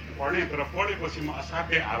हुँदै पढेँ, तर पढेपछि म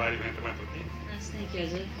असाध्यै आभारी भएँ तपाईँप्रति।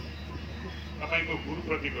 तपाईँको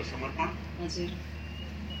गुरुप्रतिको समर्पण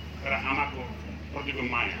र आमाको प्रतिको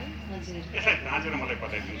माया, यसलाई जाँचेर मलाई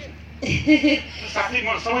बताइदिनुहोस्। साथै म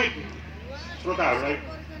सबै श्रोताहरूलाई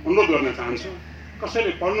अनुरोध गर्न चाहन्छु,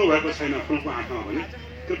 कसैले पढ्नु भएको छैन फुलको आँखामा भने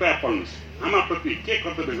कृपया पढ्नुहोस्। आमाप्रति के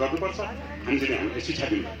कर्तव्य गर्नुपर्छ हामीले हामीलाई शिक्षा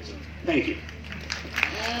दिनुभएको छ। Thank you.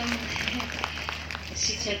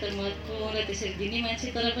 शिक्षा त म कोलाई त्यसरी दिने मान्छे,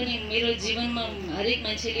 तर पनि मेरो जीवनमा हरेक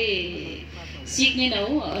मान्छेले सिक्ने न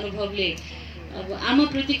हो अनुभवले। अब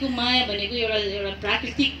आमाप्रतिको माया भनेको एउटा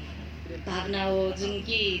प्राकृतिक भावना हो, जुन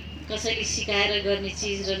कि कसैले सिकाएर गर्ने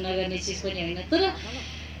चिज र नगर्ने चिज पनि होइन। तर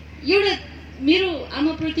एउटा मेरो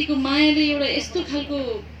आमाप्रतिको मायाले एउटा यस्तो खालको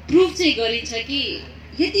प्रुफ चाहिँ गरिन्छ कि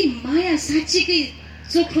यदि माया साँच्चीकै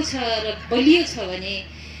चोखो छ र बलियो छ भने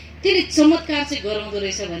त्यसले चमत्कार चाहिँ गराउँदो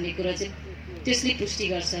रहेछ भन्ने कुरा चाहिँ त्यसले पुष्टि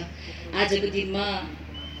गर्छ। आजको दिनमा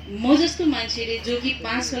म जस्तो मान्छेले जो कि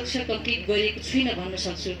 5 कक्षा कम्प्लिट गरेको छुइनँ भन्न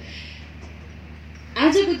सक्छु,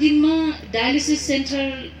 आजको दिनमा डायलिसिस सेन्टर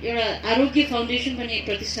एउटा आरोग्य फाउन्डेसन भन्ने एक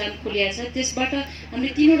प्रतिष्ठान खोलिएको छ। त्यसबाट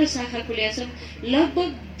हामीले 3वटा शाखा खोलेका छौँ। लगभग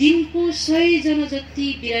दिनको 100 जना जति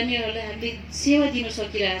बिरामीहरूलाई हामीले सेवा दिन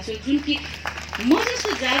सकिरहेको छौँ, जुन कि म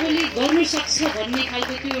जस्तो जागोले गर्नु सक्छ भन्ने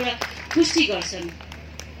खालको त्यो एउटा पुष्टि गर्छन्।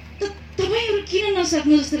 तपाईँहरू किन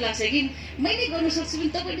नसक्नु जस्तो लाग्छ कि मैले गर्न सक्छु भने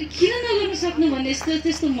तपाईँले किन नगर्न सक्नु भन्ने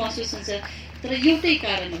त्यस्तो महसुस हुन्छ। तर एउटै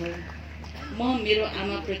कारण हो, म मेरो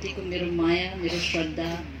आमाप्रतिको मेरो माया, मेरो श्रद्धा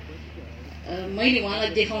मैले उहाँलाई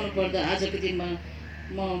देखाउनु पर्दा आजको दिनमा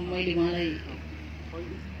मैले उहाँलाई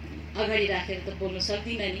अगाडि राखेर त बोल्न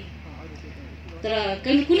सक्दिनँ नि। तर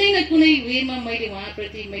कुनै न कुनै वेमा मैले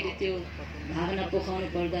उहाँप्रति मैले त्यो भावना पोखाउनु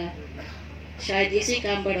पर्दा सायद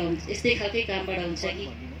यस्तै खालकै कामबाट हुन्छ कि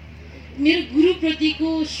मेरो गुरुप्रतिको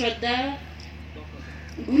श्रद्धा,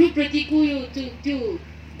 गुरुप्रतिको त्यो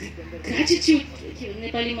ग्राटिट्युड,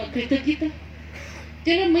 नेपालीमा कृतज्ञता,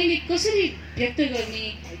 त्यसलाई मैले कसरी व्यक्त गर्ने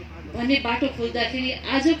भन्ने बाटो खोज्दाखेरि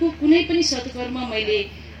आजको कुनै पनि सत्कर्म मैले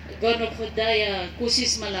गर्न खोज्दा या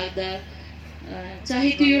कोसिसमा लाग्दा, चाहे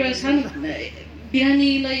त्यो एउटा सानो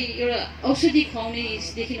बिरामीलाई एउटा औषधि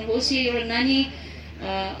खुवाउनेदेखि होस् या एउटा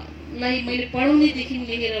नानीलाई मैले पढाउनेदेखि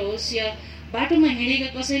लिएर होस् या बाटोमा हिँडेका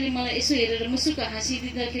कसैले मलाई यसो हेरेर मुसुक्क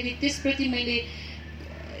हाँसिदिँदाखेरि त्यसप्रति मैले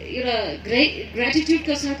एउटा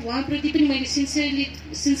ग्रेटिट्युडका साथ उहाँप्रति पनि मैले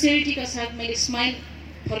सिन्सियरिटीका साथ मैले स्माइल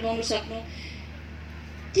फर्काउन सक्नु,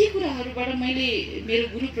 ती कुराहरूबाट मैले मेरो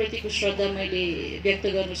गुरुप्रतिको श्रद्धा मैले व्यक्त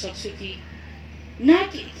गर्न सक्छु कि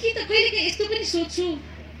त कहिलेकाहीँ यस्तो पनि सोध्छु,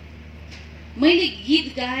 मैले गीत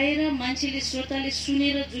गाएर मान्छेले श्रोताले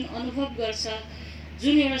सुनेर जुन अनुभव गर्छ,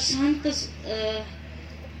 जुन एउटा शान्त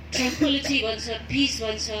ट्रान्क्विलिटी भन्छ, पिस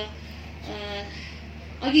भन्छ,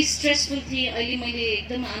 अघि स्ट्रेसफुल थिएँ, अहिले मैले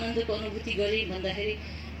एकदम आनन्दको अनुभूति गरेँ भन्दाखेरि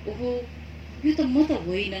ओहो यो त म त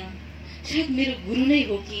होइन, सायद मेरो गुरु नै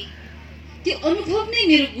हो कि, त्यो अनुभव नै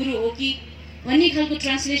मेरो गुरु हो कि भन्ने खालको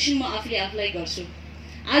ट्रान्सलेसन म आफूलाई गर्छु।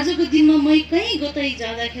 आजको दिनमा म कहीँ कतै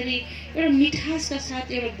जाँदाखेरि एउटा मिठासका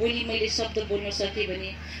साथ एउटा बोली मैले शब्द बोल्न सकेँ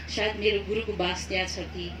भने सायद मेरो गुरुको बास त्यहाँ छ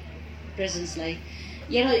कि प्रेजेन्सलाई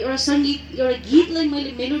एउटा सङ्गीत, एउटा गीतलाई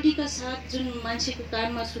मैले मेलोडीका साथ जुन मान्छेको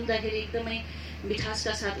कानमा सुन्दाखेरि एकदमै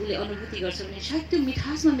मिठासका साथ उसले अनुभूति गर्छ भने सायद त्यो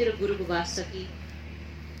मिठासमा मेरो गुरुको बास छ कि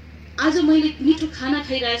आज मैले मिठो खाना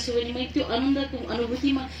खाइरहेको छु भने मैले त्यो आनन्दको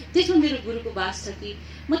अनुभूतिमा त्यसमा मेरो गुरुको बास छ कि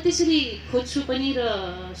म त्यसरी खोज्छु पनि र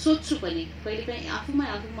सोध्छु पनि, कहिलेकाहीँ आफूमा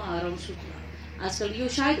हराउँछु। आजकल यो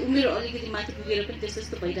सायद उमेर अलिकति माथि पुगेर पनि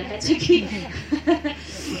त्यस्तो भइरहेको छ कि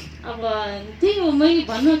अब त्यही हो, मैले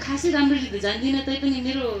भन्न खासै राम्ररी त जान्दिनँ, तैपनि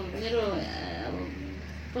मेरो अब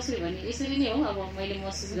कसरी भने यसरी नै हो अब मैले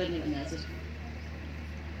महसुस गर्ने भने। हजुर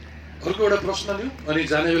अर्को एउटा प्रश्न लिउँ अनि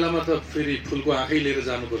जाने बेलामा त फेरि फुलको आँखै लिएर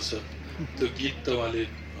जानुपर्छ। त्यो गीत त उहाँले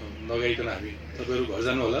लगाइकन हामी तपाईँहरू घर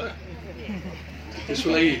जानु होला र त्यसको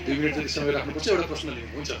लागि 2 मिनट जति समय राख्नुपर्छ। एउटा प्रश्न लिनु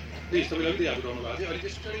हुन्छ प्लिज, तपाईँले अलिकति याद गर्नु भएको थियो। अनि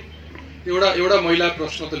त्यस पछाडि एउटा महिला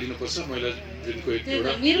प्रश्न त लिनुपर्छ, महिला दिनको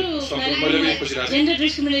एउटा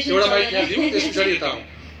माइक यहाँ दिउँ, त्यस पछाडि यता आउँ।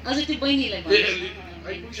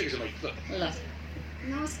 आइपुगिसकेको छ माइक त।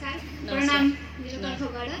 नमस्कार, प्रणाम मेरो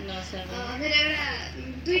तर्फबाट। मेरो एउटा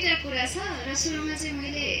 2टा कुरा छ र सुरुमा चाहिँ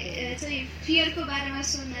मैले चाहिँ फियरको बारेमा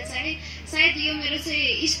सोध्न चाहे। सायद यो मेरो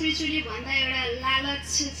चाहिँ स्पिरिचुअली भन्दा एउटा लालच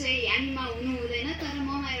चाहिँ हामीमा हुनु हुँदैन, तर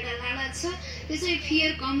ममा एउटा लालच छ, त्यो चाहिँ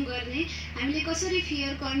फियर कम गर्ने। हामीले कसरी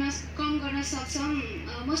फियर कम गर्न सक्छौँ?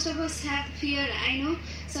 Most of us have fear, I know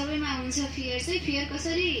सबैमा हुन्छ फियर। चाहिँ फियर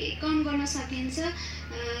कसरी कम गर्न सकिन्छ?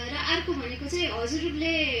 र अर्को भनेको चाहिँ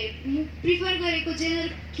हजुरले प्रिफर गरेको जेनर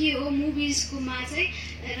के हो मुभिजकोमा चाहिँ?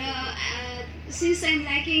 र since I'm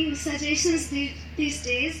lacking suggestions these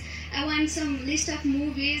days, I want some list of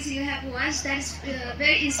movies you have watched that is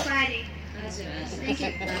very inspiring.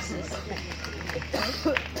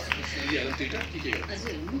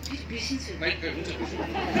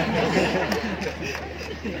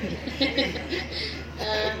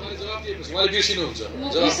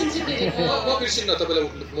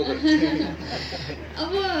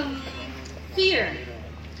 अब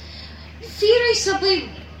फियरै सबै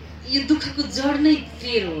यो दुःखको जड नै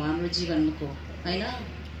फियर हो हाम्रो जीवनको, होइन?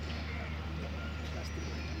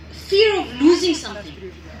 फियर अफ लुजिङ समथिङ,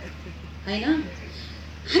 होइन?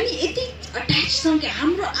 हामी यति अट्याच छौँ कि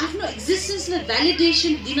हाम्रो आफ्नो एक्जिस्टेन्सलाई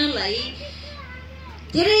भ्यालिडेसन दिनलाई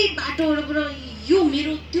धेरै बाटोहरूबाट यो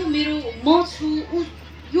मेरो त्यो मेरो म छु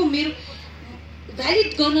यो मेरो भ्यालिड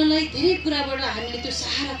गर्नलाई धेरै कुराबाट हामीले त्यो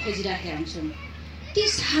सहारा खोजिराखेका हुन्छौँ। त्यो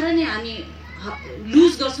सहारा नै हामी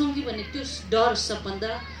लुज गर्छौँ कि भन्ने त्यो डर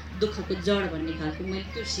सबभन्दा दुःखको जड भन्ने खालको मैले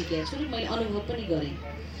त्यो सिकेको छु र मैले अनुभव पनि गरेँ।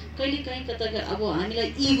 कहिले काहीँ कता अब हामीलाई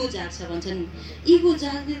इगो जाग्छ भन्छन्, इगो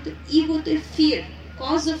जाग्ने त इगो त fear,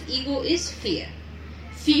 cause of ego is fear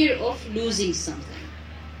of losing something.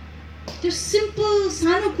 त्यो सिम्पल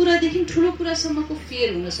सानो कुरादेखि ठुलो कुरासम्मको फियर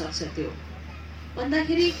हुनसक्छ। त्यो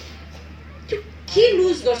भन्दाखेरि त्यो के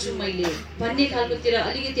लुज गर्छु मैले भन्ने खालकोतिर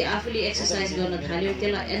अलिकति आफूले एक्सर्साइज गर्न थाल्यो,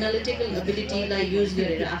 त्यसलाई एनालिटिकल एबिलिटीलाई युज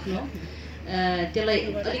गरेर आफ्नो त्यसलाई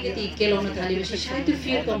अलिकति केलाउन थालेपछि सायद त्यो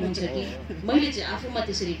फियर कम हुन्छ कि मैले चाहिँ आफूमा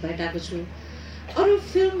त्यसरी भेटाएको छु। अरू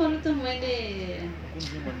फिल्महरू त मैले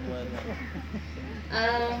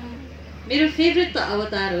मेरो फेभरेट त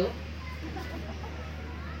अवतार हो।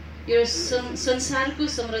 यो संसारको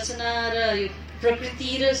संरचना र यो प्रकृति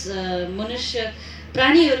र मनुष्य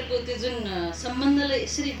प्राणीहरूको त्यो जुन सम्बन्धलाई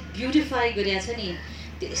यसरी ब्युटिफाई गरिएको छ नि,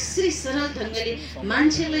 त्यो यसरी सरल ढङ्गले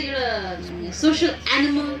मान्छेलाई एउटा सोसल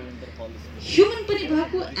एनिमल, ह्युमन पनि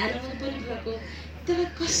भएको एनिमल पनि भएको, त्यसलाई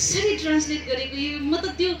कसरी ट्रान्सलेट गरेको, यो म त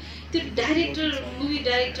त्यो डाइरेक्टर मुभी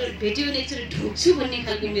डाइरेक्टर भेट्यो भने एकचोटि ढोक्छु भन्ने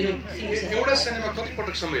खालको मेरो फिल छ। एउटा सिनेमा कति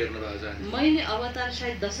पटकसम्म हेर्नु भएको छ? मैले अवतार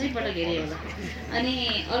सायद 10 पटक हेरेँ होला। अनि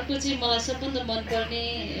अर्को चाहिँ मलाई सबभन्दा मनपर्ने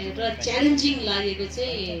र च्यालेन्जिङ लागेको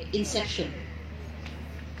चाहिँ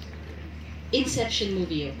इन्सेप्सन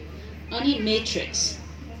मुभी हो, अनि मेट्रिक्स,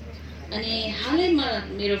 अनि हालैमा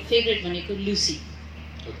मेरो फेभरेट भनेको लुसी।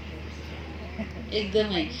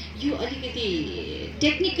 एकदमै यो अलिकति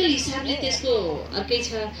टेक्निकल हिसाबले त्यसको अर्कै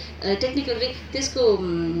छ, टेक्निकल त्यसको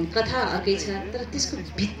कथा अर्कै छ, तर त्यसको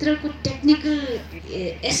भित्रको टेक्निकल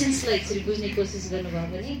एसेन्सलाई यसरी बुझ्ने कोसिस गर्नुभयो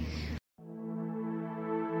भने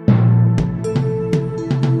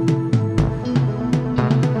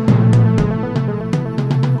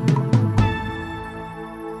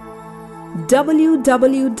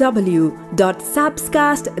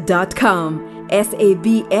www.sabscast.com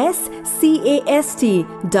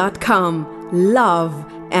sabscast.com. Love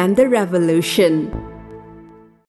and the Revolution.